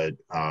 but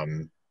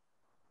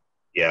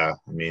yeah,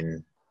 I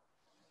mean,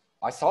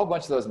 I saw a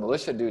bunch of those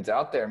militia dudes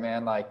out there,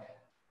 man. Like,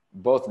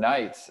 both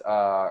nights.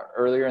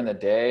 Earlier in the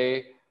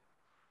day,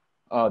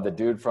 the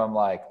dude from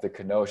like the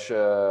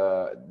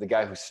Kenosha, the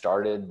guy who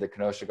started the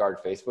Kenosha Guard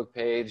Facebook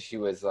page, he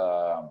was,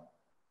 the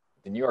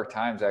New York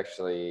Times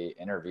actually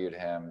interviewed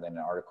him in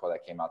an article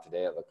that came out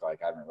today. It looked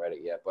like, I haven't read it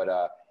yet,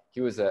 but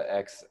he was an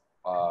ex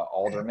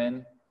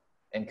alderman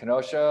in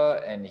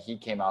Kenosha, and he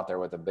came out there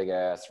with a big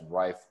ass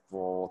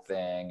rifle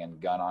thing and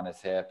gun on his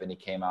hip, and he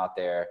came out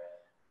there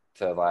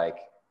to like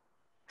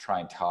try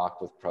and talk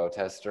with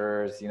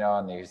protesters,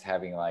 and he was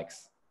having like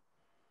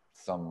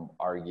some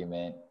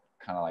argument,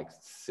 kind of like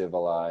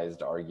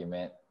civilized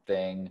argument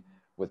thing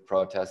with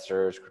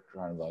protesters,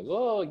 trying to be like,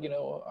 oh,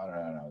 I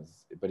don't know,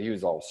 but he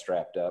was all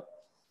strapped up.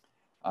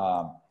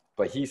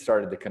 But he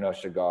started the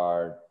Kenosha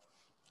Guard,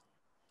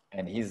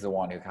 and he's the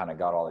one who kind of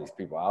got all these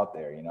people out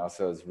there,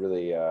 so it was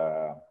really,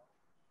 that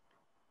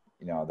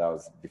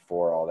was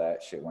before all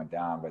that shit went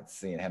down, but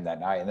seeing him that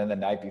night. And then the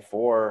night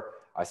before,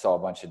 I saw a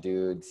bunch of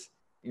dudes,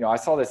 I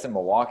saw this in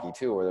Milwaukee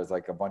too, where there's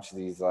like a bunch of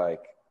these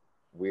like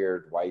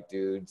weird white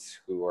dudes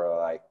who are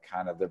like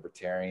kind of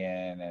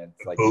libertarian, and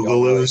it's like,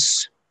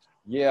 Boogaloos.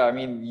 Yeah, I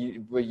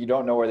mean, but you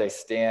don't know where they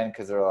stand,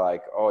 because they're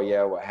like, oh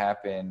yeah, what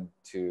happened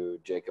to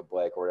Jacob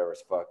Blake or whatever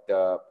is fucked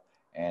up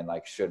and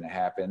like shouldn't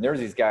happen. There's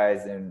these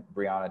guys in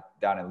Breonna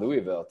down in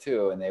Louisville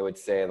too, and they would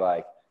say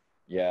like,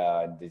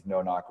 yeah, these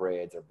no-knock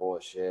raids are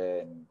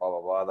bullshit and blah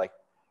blah blah. Like,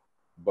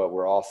 but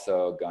we're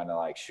also gonna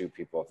like shoot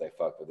people if they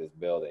fuck with this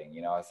building.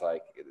 It's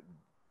like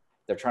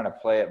they're trying to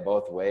play it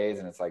both ways,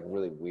 and it's like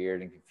really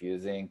weird and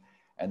confusing.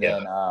 And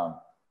then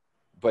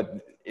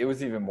but it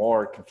was even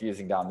more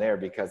confusing down there,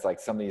 because like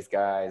some of these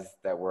guys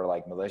that were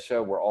like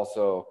militia were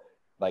also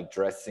like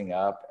dressing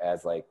up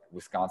as like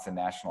Wisconsin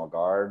National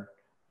Guard,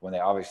 when they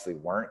obviously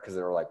weren't, because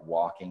they were like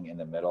walking in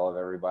the middle of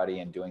everybody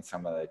and doing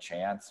some of the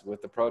chants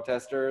with the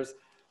protesters.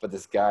 But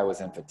this guy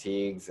was in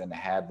fatigues and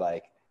had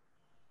like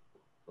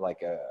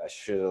a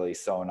shittily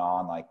sewn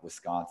on like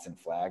Wisconsin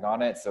flag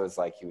on it. So it's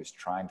like he was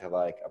trying to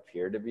like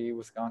appear to be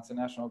Wisconsin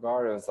National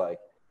Guard. It was like,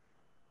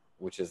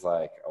 which is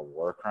like a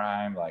war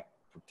crime, like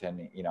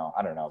pretending,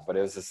 I don't know, but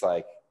it was just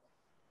like,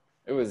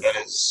 it was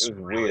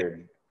really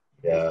weird.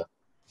 Yeah.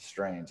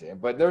 Strange.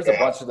 But there's a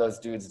bunch of those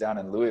dudes down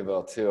in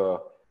Louisville too.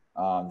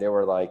 They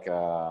were like,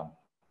 I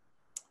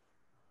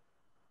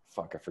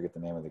forget the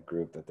name of the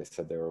group that they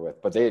said they were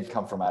with, but they had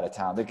come from out of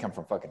town. They'd come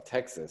from fucking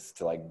Texas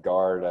to like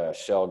guard a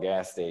Shell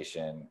gas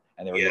station,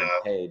 and they were getting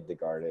paid to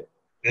guard it.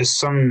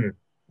 There's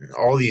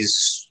all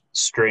these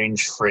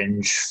strange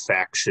fringe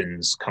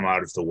factions come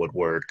out of the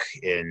woodwork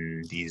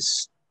in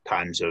these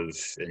times of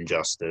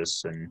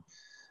injustice, and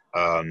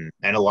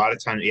a lot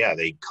of times,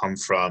 they come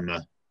from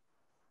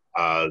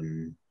out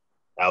in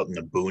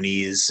the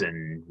boonies,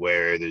 and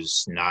where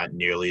there's not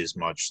nearly as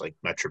much like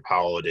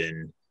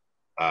metropolitan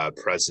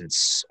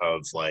presence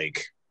of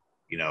like,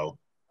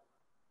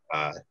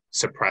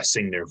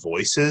 suppressing their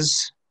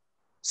voices.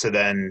 So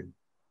then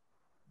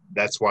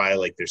that's why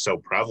like they're so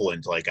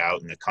prevalent like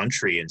out in the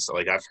country. And so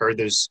like I've heard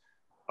there's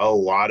a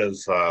lot of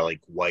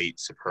like white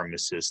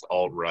supremacist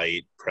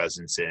alt-right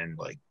presence in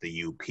like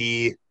the UP,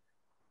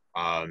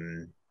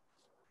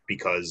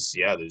 because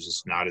there's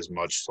just not as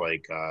much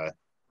like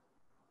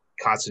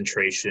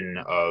concentration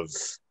of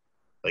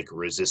like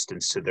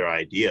resistance to their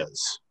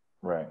ideas.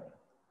 Right.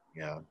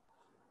 Yeah.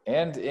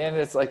 And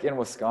it's like in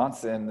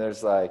Wisconsin,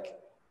 there's like,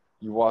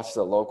 you watch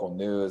the local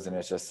news and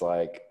it's just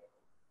like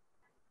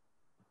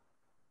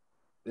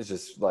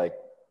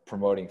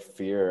promoting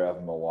fear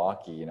of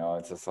Milwaukee.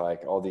 It's just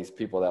like all these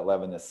people that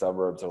live in the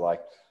suburbs are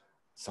like,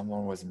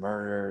 someone was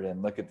murdered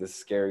and look at this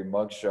scary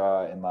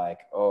mugshot, and like,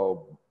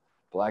 oh,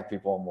 black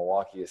people in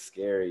Milwaukee is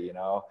scary,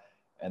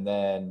 and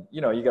then,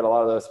 you got a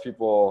lot of those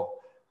people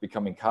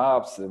becoming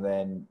cops and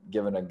then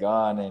given a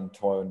gun and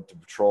told to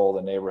patrol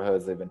the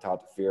neighborhoods they've been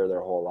taught to fear their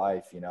whole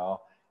life, they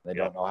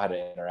don't know how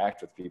to interact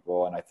with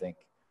people. And I think,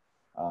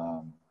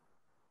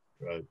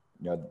 right.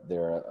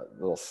 They're a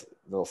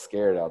little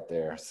scared out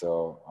there.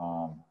 So,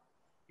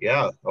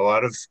 a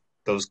lot of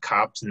those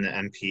cops in the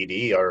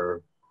MPD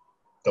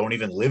don't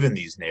even live in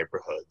these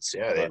neighborhoods.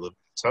 Yeah, they live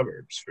in the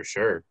suburbs for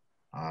sure.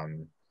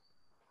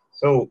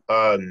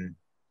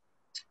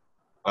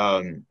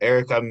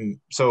 Eric, I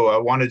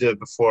wanted to,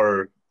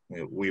 before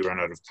we run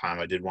out of time,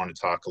 I did want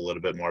to talk a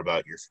little bit more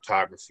about your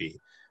photography,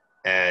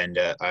 and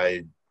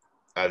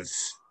I've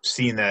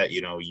seen that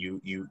you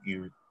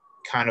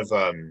kind of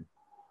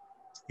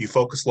you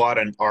focus a lot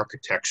on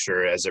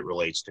architecture as it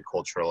relates to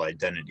cultural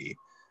identity,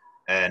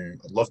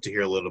 and I'd love to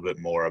hear a little bit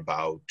more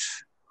about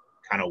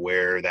kind of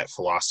where that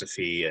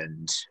philosophy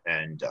and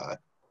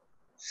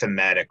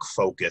thematic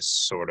focus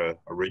sort of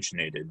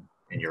originated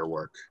in your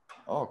work.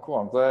 Oh, cool.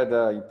 I'm glad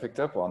you picked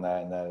up on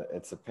that and that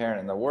it's apparent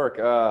in the work.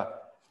 I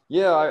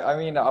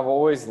mean, I've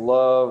always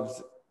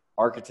loved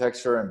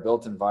architecture and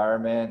built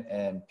environment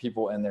and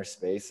people in their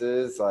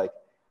spaces. Like,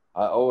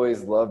 I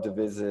always love to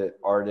visit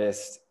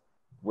artists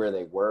where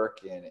they work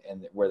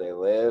and where they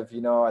live.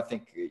 I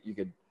think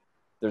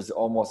there's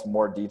almost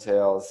more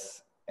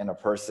details in a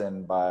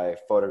person by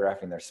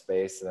photographing their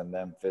space than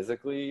them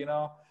physically,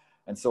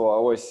 And so I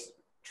always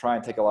try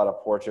and take a lot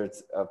of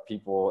portraits of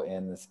people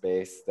in the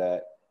space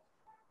that,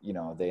 you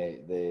know,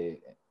 they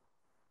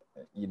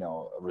you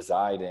know,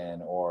 reside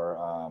in,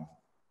 or,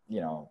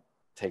 you know,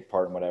 take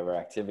part in whatever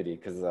activity.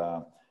 Cause,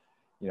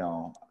 you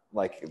know,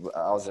 like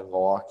I was in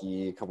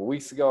Milwaukee a couple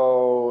weeks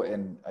ago,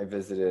 and I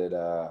visited,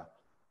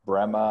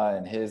 Brema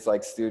and his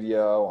like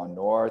studio on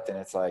North. And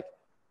it's like,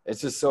 it's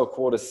just so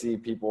cool to see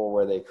people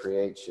where they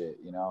create shit,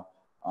 you know?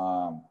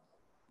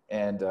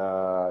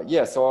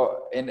 Yeah,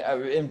 so,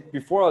 and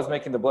before I was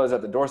making The Blood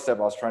at the Doorstep,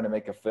 I was trying to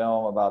make a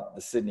film about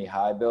the Sydney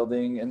High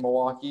building in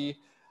Milwaukee.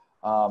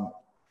 I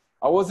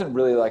wasn't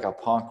really like a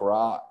punk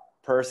rock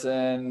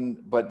person,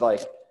 but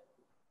like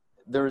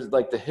there's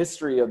like the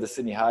history of the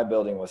Sydney High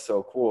building was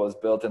so cool. It was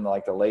built in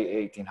like the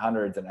late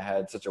 1800s, and it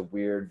had such a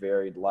weird,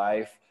 varied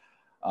life.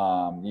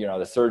 You know,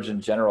 the Surgeon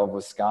General of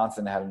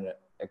Wisconsin had an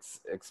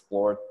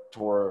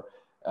explorator.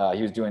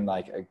 He was doing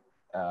like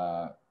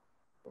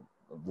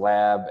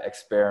lab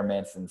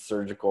experiments and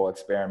surgical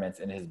experiments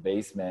in his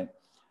basement.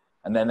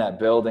 And then that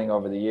building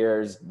over the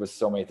years was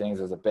so many things.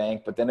 It was a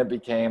bank, but then it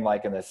became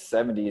like in the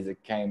 70s,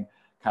 it became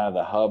kind of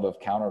the hub of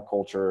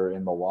counterculture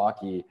in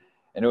Milwaukee.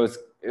 And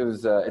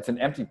it's an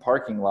empty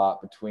parking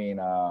lot between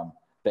the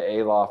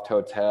Aloft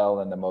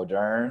Hotel and the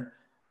Modern.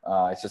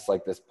 It's just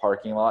like this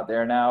parking lot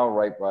there now,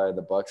 right by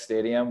the Buck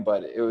Stadium.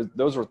 But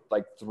those were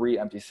like 3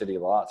 empty city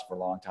lots for a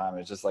long time.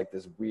 It's just like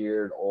this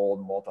weird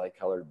old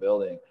multicolored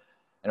building.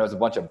 And it was a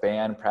bunch of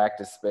band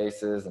practice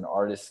spaces and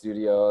artist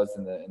studios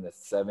in the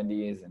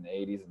 70s and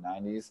 80s and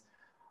 90s.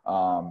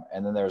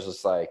 And then there's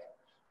just like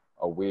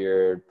a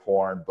weird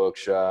porn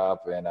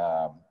bookshop and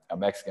a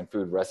Mexican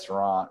food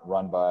restaurant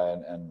run by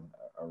an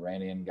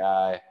Iranian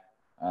guy.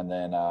 And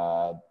then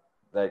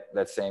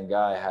that same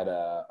guy had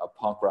a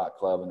punk rock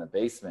club in the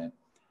basement.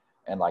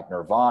 And like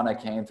Nirvana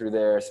came through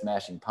there,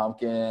 Smashing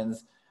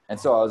Pumpkins. And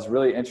so I was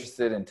really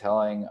interested in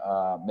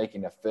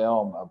making a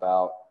film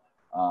about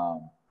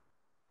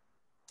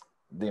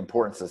the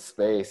importance of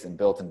space and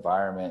built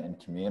environment and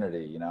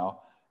community, you know?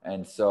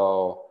 And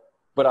so,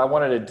 but I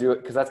wanted to do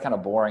it because that's kind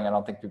of boring. I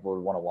don't think people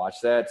would want to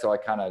watch that. So I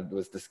kind of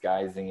was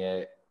disguising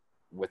it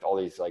with all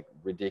these like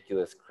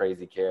ridiculous,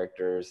 crazy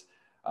characters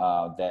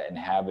that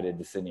inhabited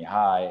the Sydney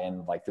High,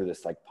 and like through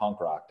this like punk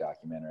rock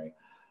documentary.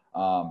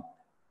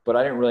 But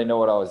I didn't really know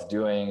what I was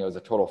doing. It was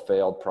a total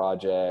failed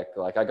project.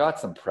 Like I got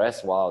some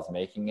press while I was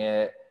making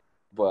it,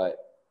 but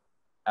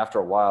after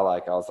a while,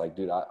 like I was like,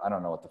 dude, I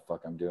don't know what the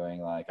fuck I'm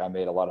doing. Like I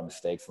made a lot of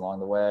mistakes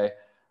along the way,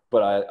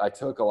 but I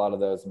took a lot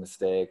of those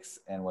mistakes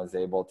and was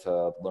able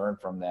to learn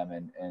from them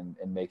and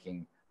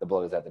making The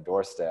Blood Is at the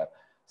Doorstep.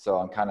 So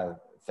I'm kind of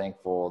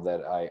thankful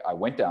that I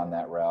went down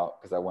that route,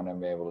 because I wouldn't have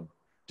been able to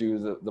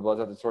do the Blood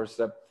Is at the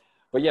Doorstep.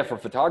 But yeah, for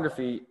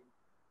photography,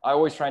 I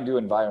always try and do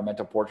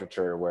environmental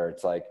portraiture where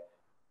it's like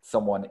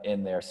someone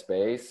in their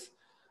space.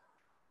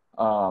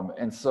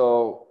 And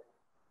so,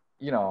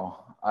 you know,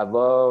 I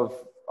love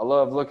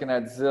looking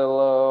at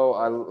Zillow.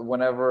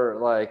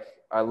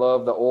 I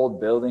love the old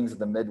buildings of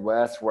the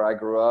Midwest where I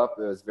grew up.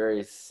 It was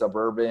very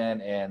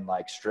suburban and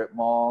like strip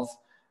malls.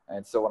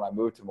 And so when I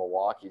moved to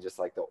Milwaukee, just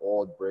like the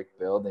old brick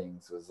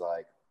buildings was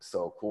like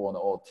so cool, and the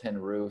old tin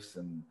roofs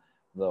and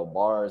little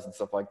bars and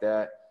stuff like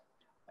that.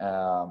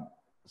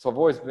 So I've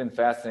always been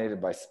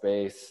fascinated by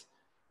space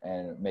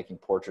and making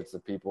portraits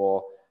of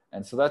people.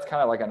 And so that's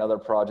kind of like another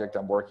project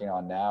I'm working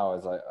on now.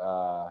 Is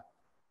a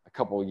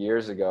couple of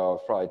years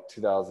ago, probably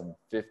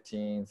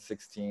 2015,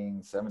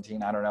 16,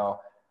 17, I don't know.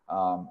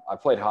 I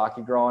played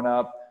hockey growing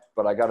up,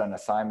 but I got an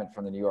assignment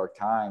from the New York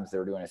Times. They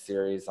were doing a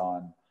series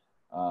on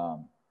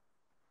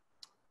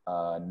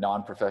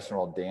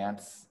non-professional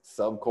dance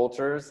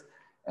subcultures.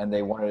 And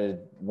they wanted,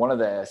 one of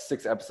the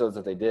 6 episodes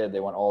that they did, they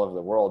went all over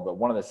the world, but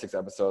one of the 6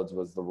 episodes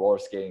was the roller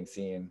skating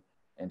scene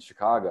in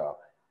Chicago.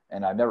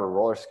 And I've never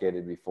roller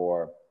skated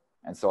before.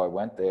 And so I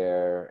went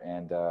there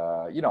and,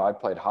 you know, I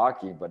played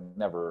hockey, but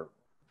never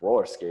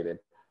roller skated.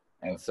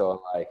 And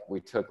so like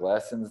we took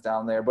lessons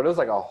down there, but it was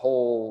like a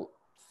whole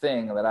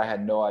thing that I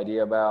had no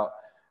idea about.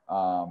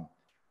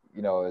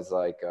 You know, it was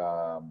like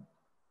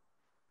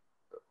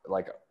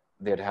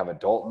they'd have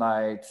adult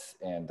nights,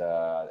 and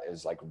it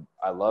was like,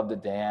 I love to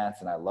dance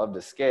and I love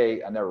to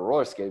skate. I never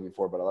roller skated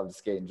before, but I love to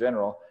skate in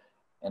general.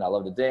 And I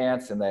love to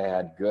dance, and they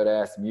had good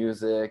ass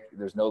music.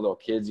 There's no little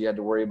kids you had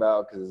to worry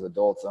about because it's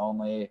adults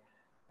only.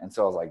 And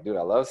so I was like, dude,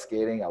 I love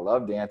skating. I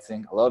love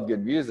dancing. I love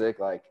good music.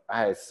 Like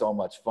I had so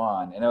much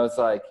fun. And it was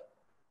like,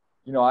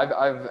 you know,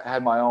 I've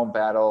had my own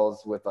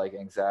battles with like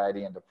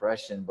anxiety and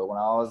depression, but when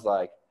I was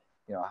like,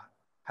 you know,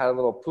 had a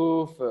little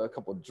poof, a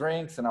couple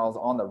drinks, and I was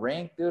on the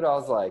rink, dude, I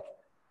was like,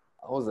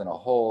 I was in a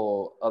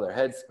whole other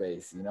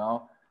headspace, you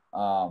know?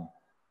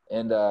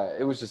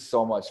 It was just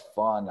so much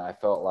fun. I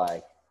felt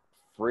like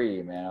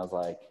free, man. I was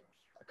like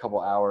a couple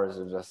hours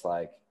of just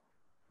like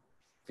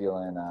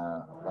feeling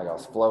like I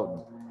was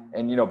floating.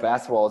 And, you know,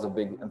 basketball is a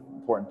big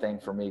important thing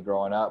for me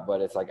growing up,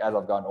 but it's like, as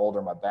I've gotten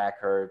older, my back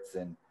hurts,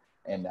 and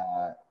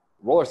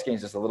roller skating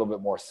is just a little bit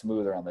more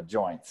smoother on the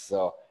joints.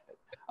 So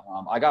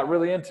I got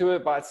really into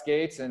it, bought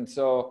skates. And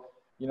so,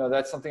 you know,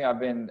 that's something I've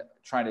been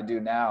trying to do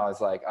now,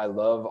 is like, I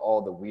love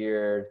all the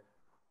weird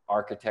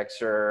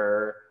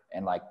architecture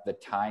and like the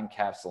time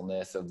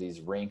capsule-ness of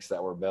these rinks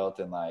that were built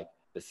in like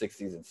the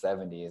 60s and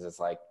 70s. It's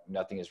like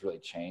nothing has really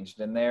changed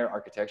in there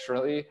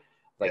architecturally.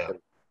 Like Yeah.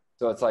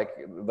 so it's like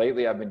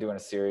lately I've been doing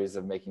a series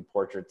of making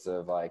portraits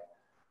of like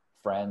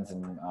friends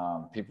and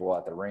people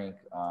at the rink,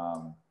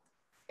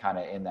 kind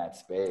of in that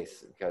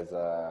space because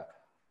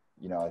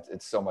you know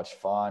it's so much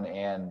fun,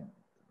 and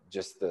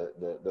just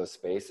those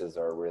spaces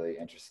are really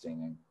interesting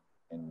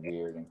and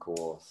weird and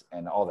cool,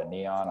 and all the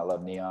neon. I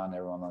love neon.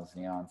 Everyone loves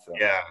neon. So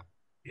Yeah.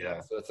 yeah, Yeah.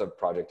 so it's a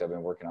project I've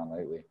been working on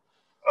lately.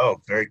 Oh,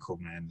 very cool,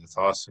 man. That's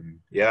awesome.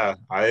 Yeah,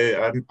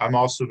 I'm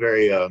also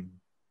very I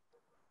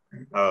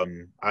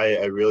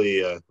really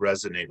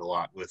resonate a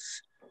lot with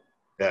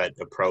that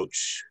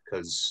approach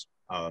because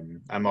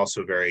I'm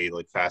also very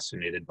like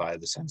fascinated by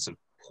the sense of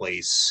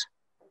place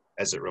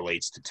as it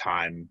relates to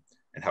time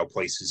and how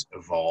places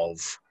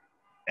evolve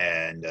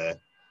and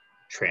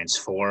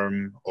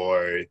transform,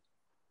 or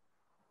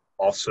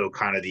also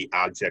kind of the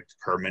object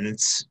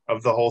permanence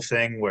of the whole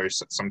thing, where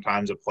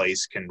sometimes a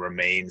place can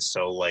remain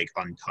so like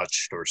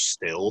untouched or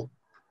still,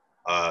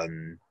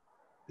 um,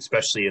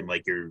 especially in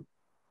like your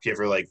if you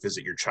ever like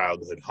visit your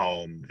childhood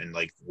home and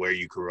like where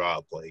you grew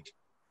up, like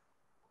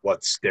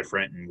what's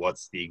different and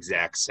what's the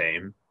exact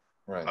same.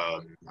 Right.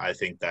 I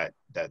think that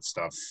that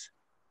stuff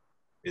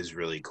is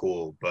really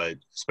cool, but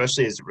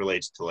especially as it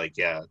relates to like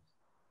yeah,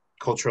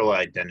 cultural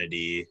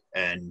identity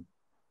and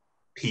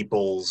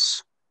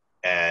peoples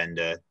and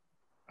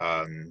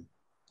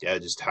yeah,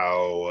 just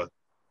how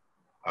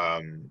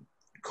um,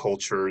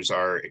 cultures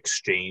are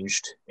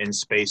exchanged in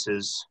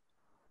spaces.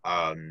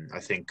 I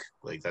think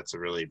like that's a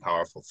really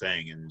powerful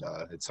thing, and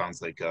it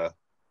sounds like a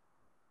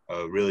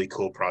really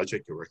cool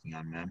project you're working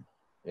on, man.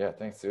 Yeah,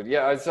 thanks, dude.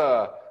 Yeah, it's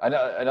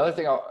another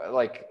thing.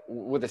 Like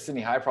with the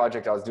Sydney High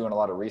project, I was doing a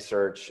lot of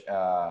research,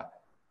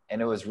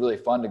 and it was really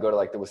fun to go to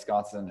like the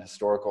Wisconsin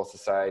Historical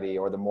Society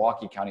or the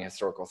Milwaukee County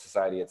Historical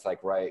Society. It's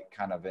like right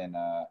kind of in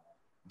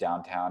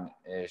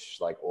downtown-ish,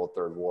 like Old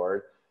Third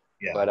Ward.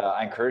 Yeah, But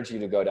I encourage you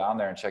to go down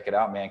there and check it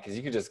out, man, because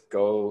you could just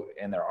go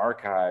in their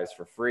archives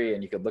for free,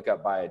 and you could look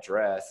up by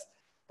address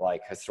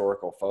like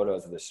historical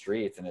photos of the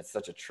streets, and it's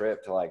such a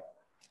trip to like,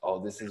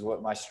 oh, this is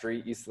what my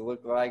street used to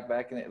look like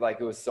back in it. Like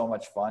it was so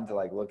much fun to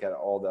like look at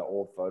all the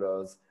old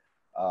photos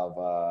of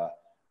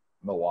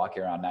Milwaukee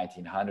around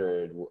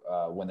 1900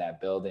 when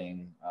that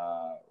building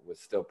was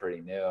still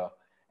pretty new,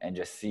 and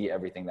just see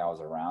everything that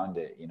was around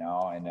it, you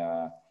know.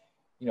 And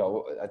you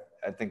know,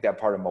 I think that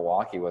part of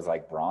Milwaukee was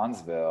like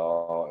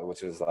Bronzeville,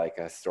 which was like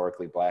a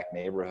historically black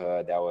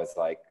neighborhood that was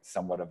like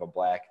somewhat of a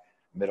black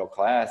middle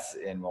class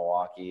in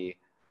Milwaukee,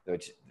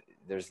 which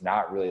there's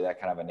not really that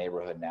kind of a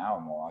neighborhood now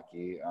in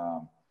Milwaukee.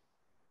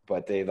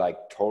 But they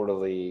like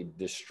totally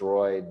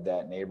destroyed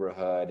that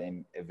neighborhood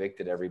and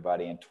evicted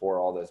everybody and tore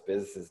all those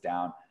businesses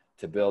down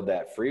to build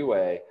that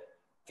freeway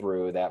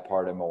through that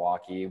part of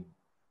Milwaukee.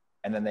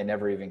 And then they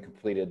never even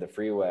completed the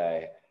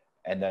freeway.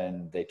 And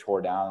then they tore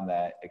down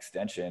that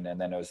extension. And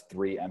then it was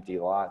 3 empty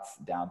lots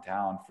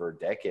downtown for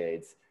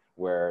decades,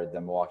 where the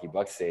Milwaukee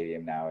Bucks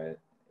Stadium now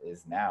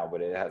is now.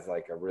 But it has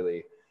like a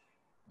really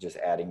just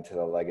adding to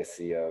the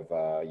legacy of,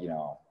 you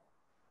know,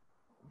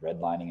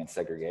 redlining and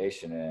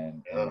segregation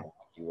in yeah, Milwaukee,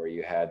 where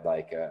you had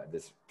like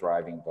this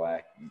thriving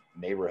black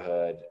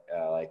neighborhood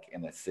like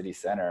in the city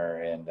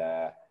center, and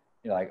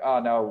you're like, oh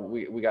no,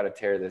 we got to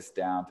tear this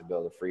down to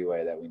build a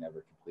freeway that we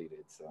never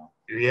completed. So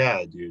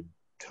yeah, dude,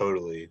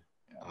 totally.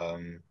 yeah.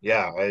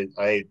 Yeah,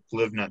 I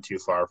live not too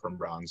far from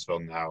Brownsville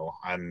now.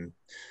 I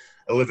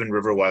live in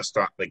River West,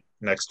 like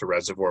next to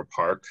Reservoir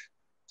Park,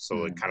 so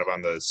like Mm. kind of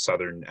on the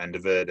southern end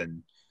of it,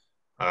 and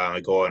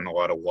I go on a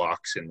lot of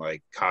walks in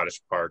like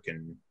Cottage Park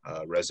and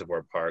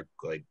Reservoir Park,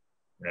 like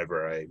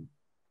whenever I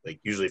like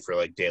usually for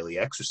like daily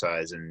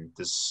exercise. And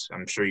this,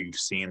 I'm sure you've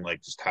seen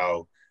like just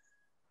how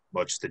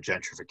much the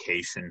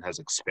gentrification has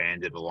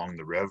expanded along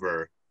the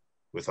river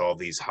with all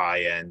these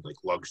high end like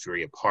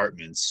luxury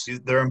apartments.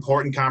 They're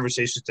important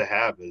conversations to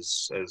have,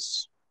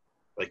 as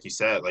like you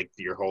said, like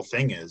your whole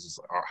thing is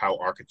how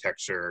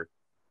architecture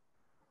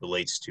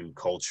relates to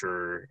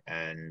culture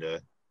and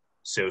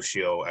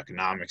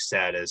socioeconomic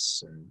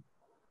status and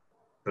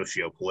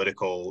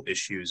socio-political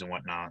issues and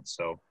whatnot.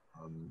 So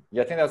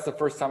Yeah, I think that's the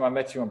first time I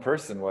met you in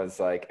person, was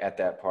like at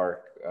that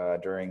park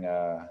during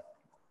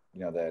you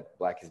know, that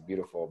Black is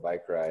Beautiful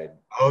bike ride.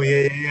 oh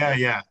yeah, yeah, yeah,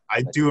 yeah. I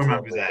Like do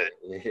remember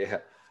totally, that. yeah.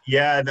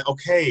 Yeah,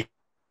 okay.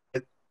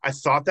 I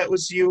thought that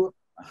was you.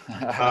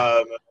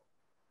 Um,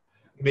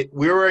 we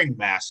were wearing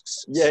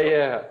masks. Yeah, So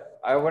yeah.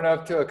 I went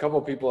up to a couple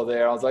people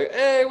there. I was like,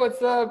 "Hey,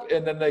 what's up?"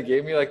 And then they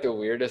gave me like the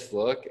weirdest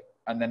look.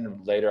 And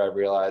then later I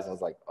realized, I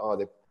was like,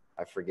 "Oh,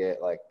 I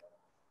forget. Like,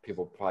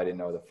 people probably didn't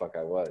know who the fuck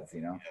I was,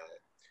 you know?"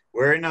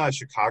 where in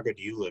Chicago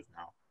do you live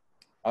now?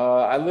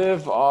 I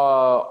live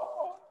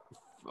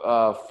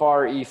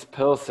far east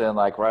Pilsen,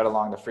 like right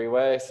along the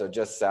freeway, so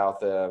just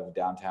south of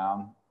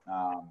downtown.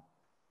 Yeah.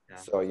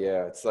 So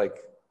yeah, it's like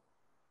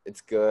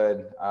it's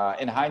good.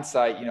 In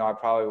hindsight, you know, I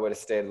probably would have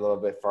stayed a little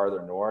bit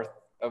farther north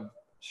of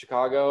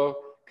Chicago,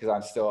 because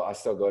I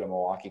still go to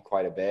Milwaukee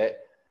quite a bit.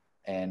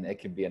 and it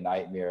can be a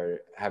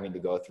nightmare having to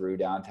go through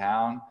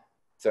downtown.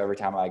 So every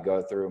time I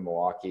go through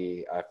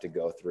Milwaukee, I have to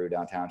go through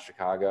downtown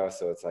Chicago.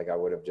 So it's like I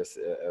would have just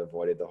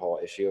avoided the whole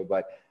issue.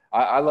 But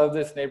I love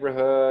this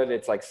neighborhood.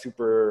 It's like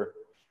super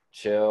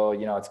chill.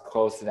 You know, it's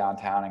close to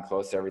downtown and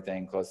close to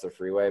everything, close to the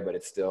freeway, but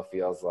it still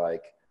feels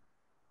like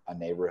a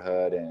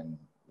neighborhood and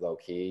low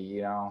key,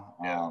 you know.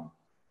 Yeah.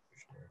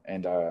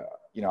 And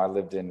you know, I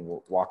lived in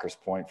Walker's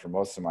Point for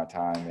most of my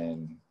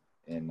time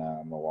in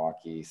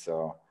Milwaukee,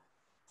 so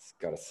it's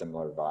got a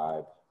similar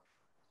vibe.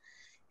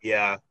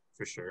 Yeah,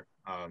 for sure.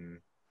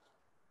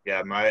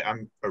 Yeah,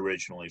 I'm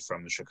originally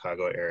from the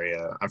Chicago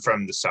area. I'm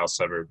from the south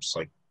suburbs.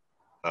 Like,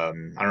 I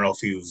don't know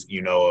if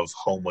you know of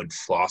Homewood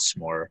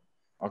Flossmoor,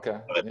 Okay,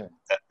 but yeah,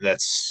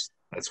 that's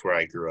where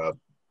I grew up.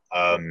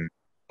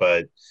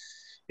 But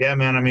yeah,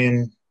 man. I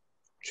mean,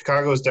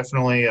 Chicago is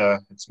definitely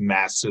it's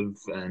massive,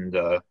 and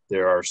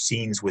there are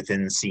scenes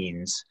within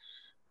scenes.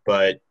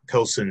 But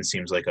Pilsen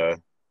seems like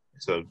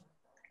it's a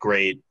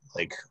great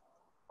like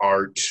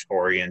art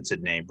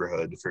oriented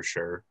neighborhood for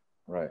sure.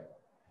 right.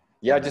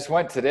 Yeah, I just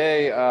went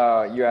today.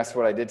 You asked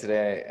what I did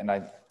today, and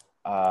I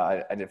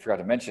did forgot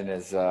to mention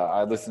is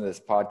I listened to this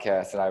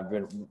podcast, and I've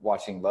been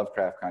watching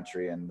Lovecraft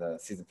Country and the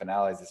season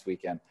finales this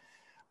weekend.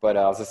 But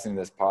I was listening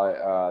to this pod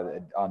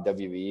on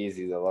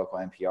WBEZ, the local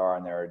NPR,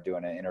 and they were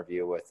doing an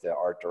interview with the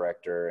art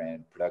director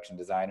and production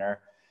designer,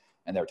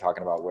 and they were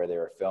talking about where they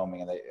were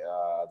filming, and they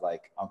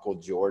like Uncle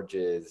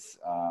George's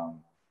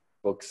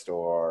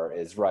bookstore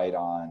is right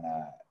on.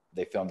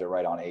 They filmed it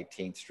right on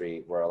 18th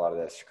Street, where a lot of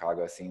the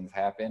Chicago scenes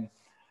happen.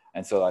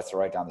 And so that's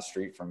right down the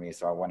street from me.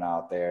 So I went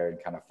out there and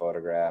kind of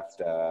photographed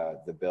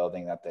the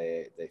building that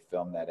they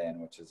filmed that in,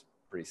 which is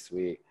pretty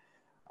sweet.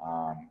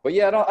 But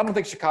yeah, I don't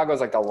think Chicago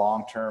is like the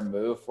long-term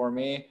move for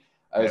me.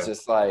 I was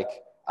just like,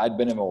 I'd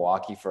been in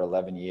Milwaukee for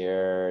 11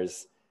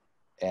 years,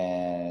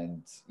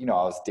 and, you know,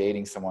 I was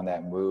dating someone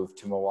that moved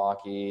to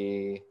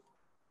Milwaukee,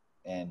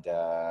 and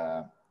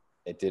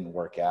it didn't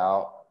work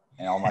out,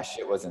 and all my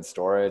shit was in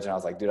storage. And I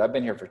was like, dude, I've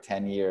been here for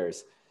 10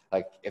 years.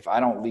 Like, if I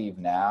don't leave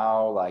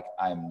now, like,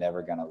 I'm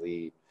never going to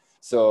leave.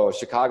 So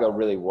Chicago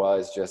really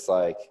was just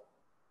like,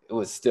 it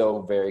was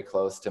still very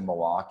close to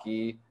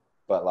Milwaukee,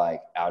 but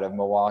like out of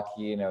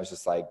Milwaukee. And it was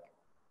just like,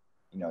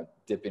 you know,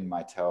 dipping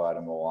my toe out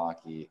of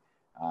Milwaukee.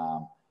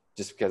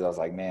 Just because I was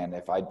like, man,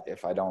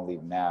 if I don't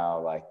leave now,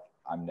 like,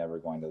 I'm never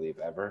going to leave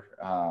ever.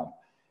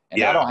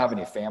 And I don't have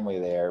any family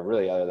there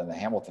really, other than the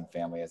Hamilton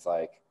family. It's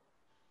like,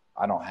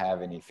 I don't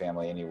have any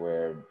family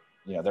anywhere,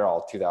 you know, they're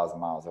all 2,000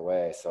 miles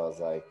away. So I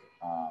was like,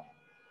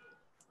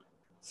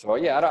 so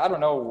yeah, I don't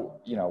know,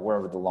 you know,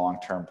 where the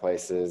long-term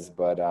place is,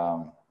 but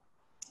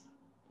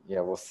yeah,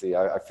 we'll see.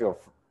 I feel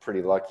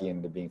pretty lucky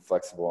into being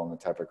flexible in the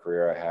type of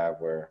career I have,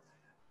 where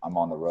I'm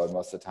on the road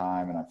most of the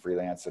time and I'm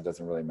freelance. So it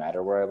doesn't really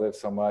matter where I live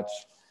so much.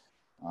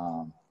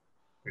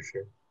 For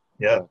sure.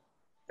 Yeah, But,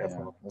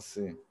 definitely. yeah, we'll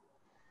see.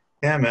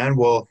 Yeah, man.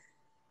 Well,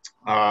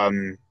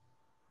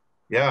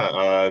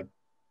 yeah.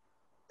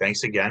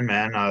 Thanks again,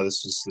 man.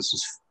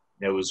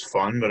 It was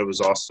fun, but it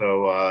was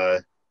also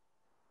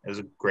it was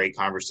a great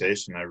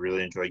conversation. I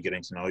really enjoyed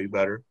getting to know you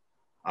better.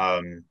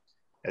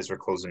 As we're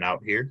closing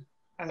out here,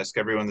 I ask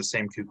everyone the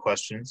same two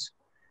questions.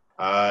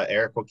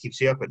 Eric, what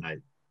keeps you up at night?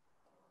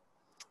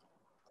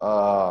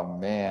 Oh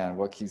man,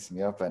 what keeps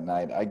me up at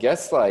night? I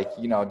guess, like,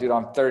 you know, dude,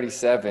 I'm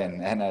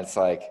 37, and it's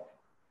like,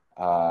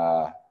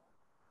 uh,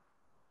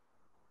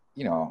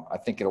 you know, I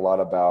think a lot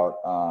about,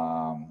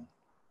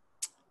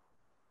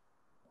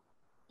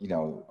 you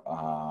know,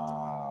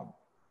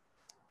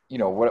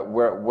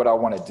 what I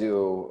want to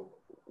do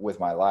with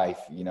my life.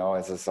 You know,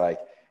 it's just like,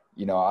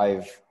 you know,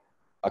 I've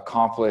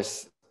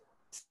accomplished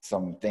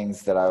some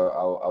things that I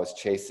was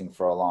chasing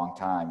for a long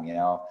time. You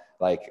know,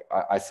 like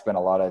I spent a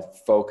lot of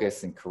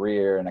focus and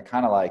career, and I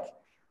kind of like,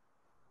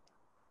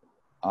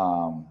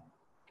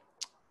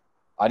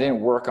 I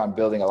didn't work on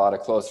building a lot of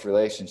close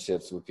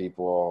relationships with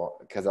people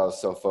because I was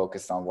so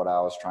focused on what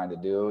I was trying to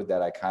do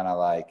that I kind of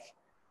like,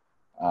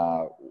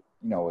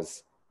 you know,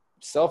 was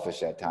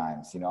selfish at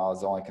times. You know, I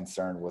was only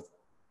concerned with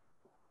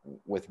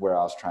where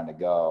I was trying to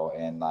go,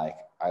 and like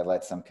I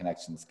let some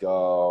connections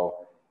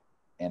go,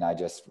 and I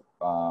just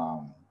I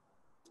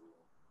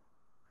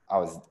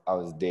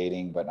was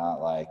dating but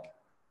not like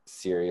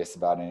serious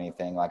about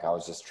anything. Like I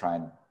was just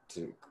trying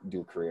to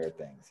do career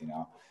things, you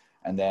know.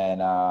 And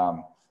then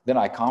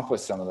I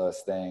accomplished some of those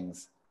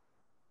things,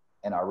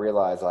 and I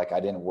realized like I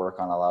didn't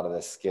work on a lot of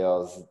the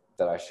skills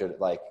that I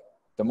should. Like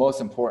the most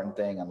important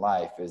thing in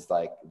life is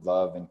like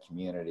love and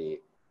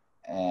community.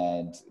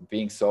 And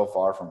being so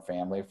far from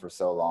family for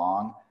so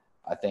long,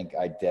 I think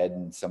I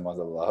deadened some of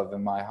the love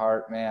in my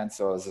heart, man.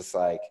 So it was just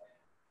like,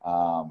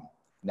 now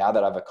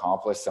that I've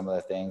accomplished some of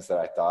the things that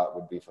I thought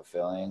would be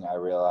fulfilling, I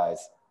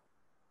realize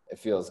it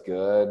feels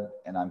good,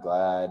 and I'm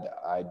glad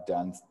I've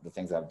done the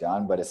things I've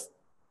done, but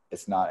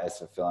it's not as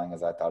fulfilling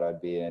as I thought it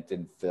would be, and it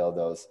didn't fill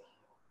those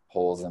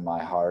holes in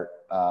my heart.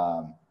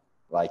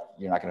 Like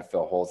you're not going to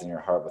fill holes in your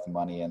heart with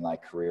money and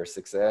like career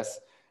success.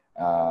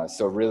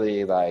 So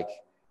really, like,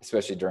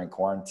 especially during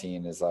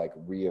quarantine, is like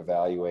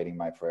reevaluating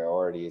my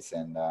priorities.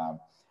 And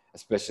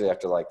especially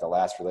after like the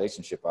last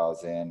relationship I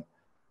was in,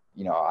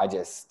 you know,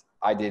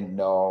 I didn't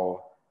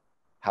know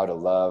how to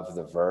love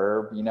the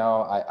verb, you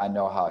know, I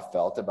know how I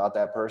felt about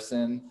that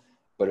person,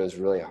 but it was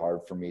really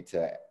hard for me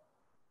to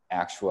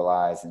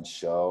actualize and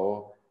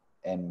show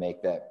and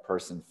make that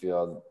person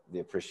feel the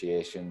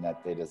appreciation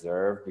that they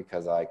deserve,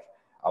 because like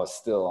I was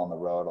still on the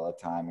road all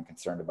the time and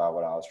concerned about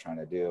what I was trying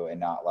to do, and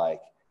not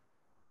like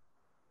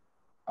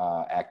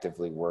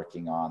actively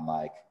working on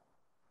like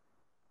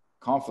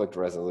conflict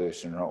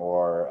resolution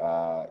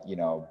or you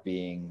know,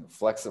 being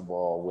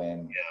flexible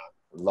when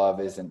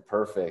love isn't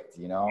perfect,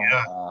 you know.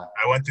 Yeah,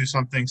 I went through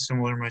something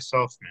similar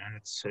myself, man.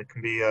 It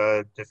can be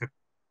difficult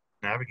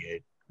to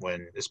navigate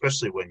when,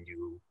 especially when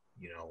you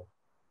know,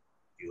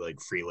 you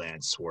like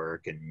freelance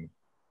work and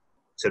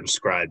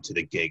subscribe to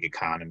the gig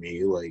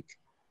economy. Like,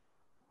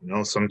 you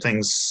know, some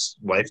things,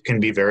 life can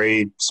be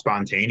very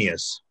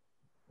spontaneous.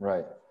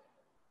 Right.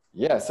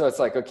 Yeah, so it's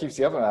like what keeps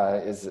you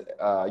up is,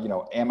 you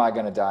know, am I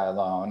going to die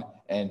alone?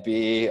 And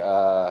B,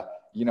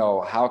 you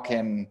know,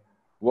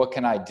 what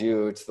can I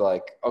do to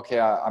like, okay,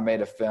 I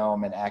made a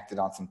film and acted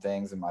on some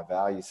things in my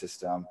value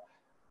system.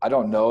 I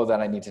don't know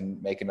that I need to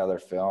make another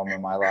film in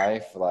my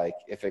life. Like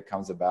if it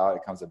comes about,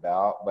 it comes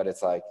about. But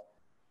it's like,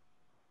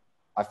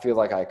 I feel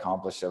like I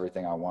accomplished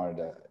everything I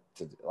wanted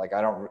to like, I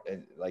don't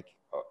like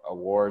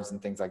awards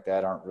and things like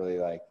that aren't really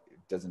like, it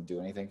doesn't do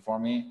anything for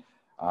me.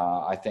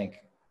 I think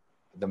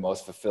the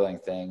most fulfilling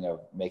thing of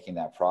making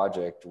that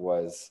project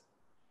was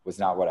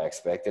not what I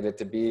expected it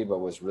to be, but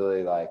was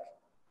really like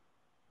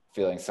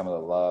feeling some of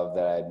the love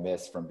that I had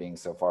missed from being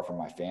so far from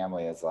my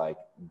family, as like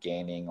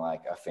gaining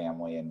like a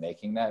family and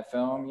making that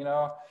film, you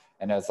know?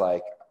 And it's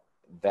like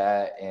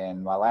that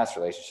in my last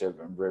relationship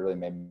really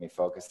made me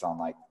focus on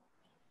like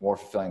more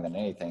fulfilling than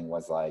anything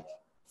was like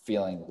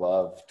feeling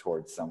love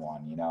towards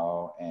someone, you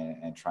know,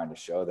 and trying to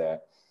show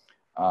that.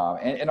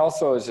 And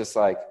also it's just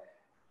like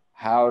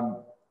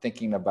how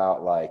thinking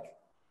about like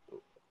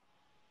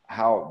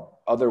how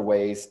other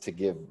ways to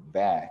give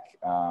back,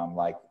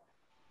 like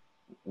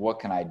what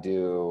can I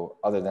do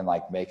other than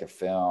like make a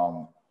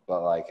film,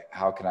 but like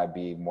how can I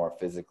be more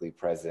physically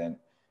present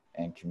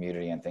in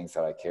community and things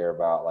that I care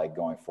about like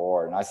going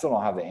forward. And I still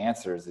don't have the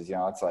answers, is, you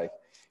know, it's like,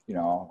 you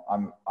know,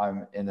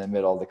 I'm in the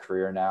middle of the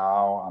career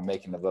now, I'm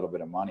making a little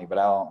bit of money, but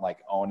I don't like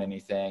own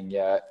anything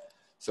yet.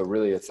 So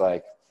really it's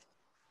like,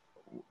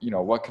 you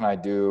know, what can I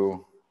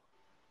do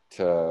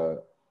to,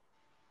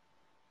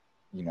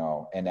 you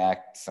know,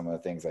 enact some of the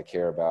things I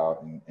care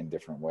about in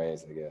different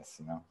ways, I guess,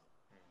 you know.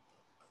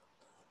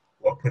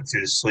 What puts you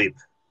to sleep?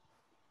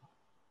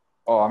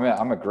 Oh,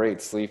 I'm a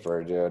great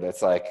sleeper, dude.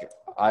 It's like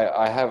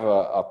I have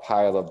a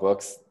pile of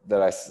books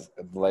that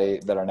lay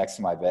that are next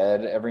to my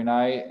bed every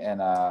night,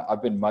 and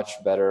I've been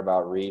much better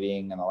about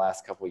reading in the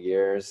last couple of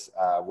years.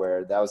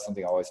 Where that was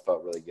something I always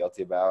felt really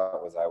guilty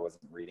about, was I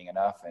wasn't reading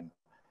enough, and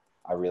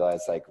I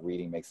realized like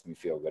reading makes me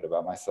feel good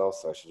about myself,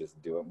 so I should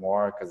just do it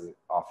more, because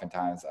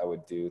oftentimes I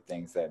would do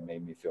things that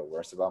made me feel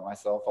worse about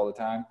myself all the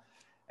time,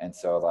 and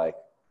so like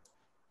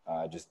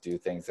just do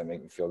things that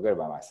make me feel good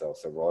about myself.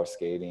 So roller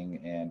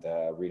skating and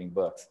reading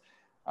books.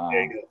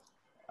 There you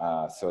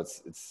go. So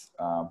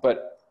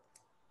but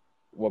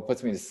what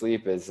puts me to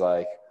sleep is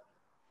like,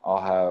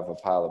 I'll have a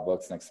pile of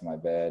books next to my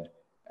bed,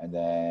 and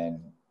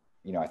then,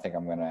 you know, I think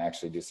I'm going to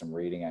actually do some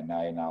reading at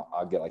night, and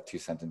I'll get like 2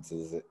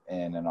 sentences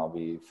in and I'll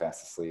be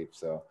fast asleep.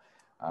 So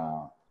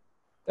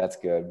that's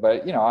good.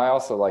 But, you know, I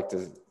also like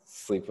to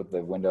sleep with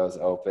the windows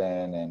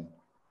open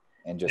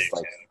and just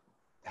like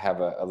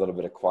have a little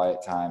bit of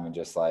quiet time and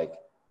just like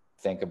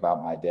think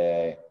about my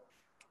day.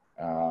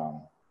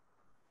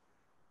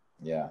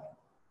 Yeah.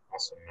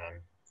 Awesome,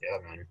 man. Yeah,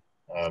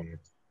 man.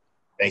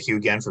 Thank you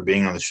again for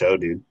being on the show,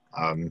 dude.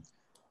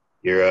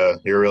 You're a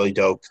really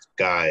dope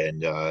guy,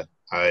 and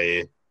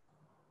I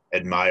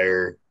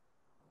admire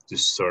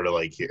just sort of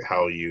like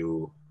how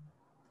you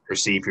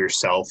perceive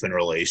yourself in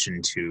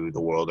relation to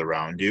the world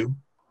around you,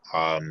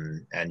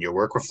 and your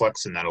work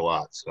reflects in that a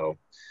lot. So,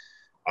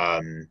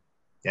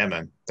 yeah,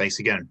 man. Thanks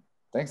again.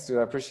 Thanks, dude.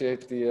 I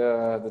appreciate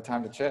the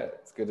time to chat.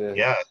 It's good to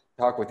Yeah.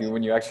 talk with you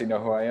when you actually know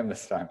who I am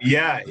this time.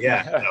 Yeah.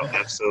 No,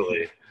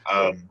 absolutely.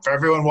 For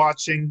everyone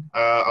watching,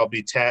 I'll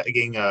be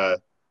tagging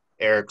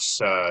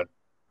Eric's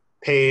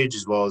page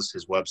as well as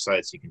his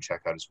website, so you can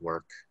check out his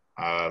work.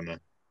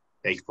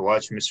 Thank you for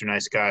watching, Mr.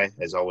 Nice Guy.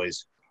 As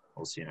always,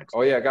 we'll see you next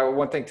time. Oh yeah, I got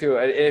one thing too.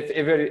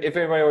 If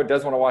anybody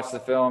does want to watch the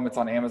film, it's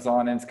on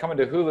Amazon and it's coming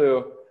to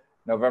Hulu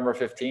November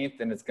 15th,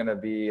 and it's going to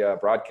be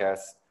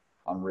broadcast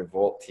on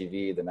Revolt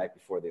TV the night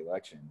before the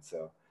election.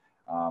 So,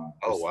 oh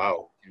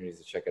wow, opportunities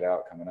to check it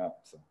out coming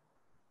up. So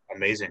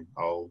amazing!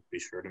 I'll be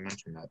sure to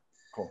mention that.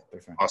 Cool.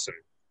 Thanks, man. Awesome.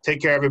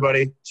 Take care,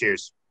 everybody.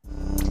 Cheers.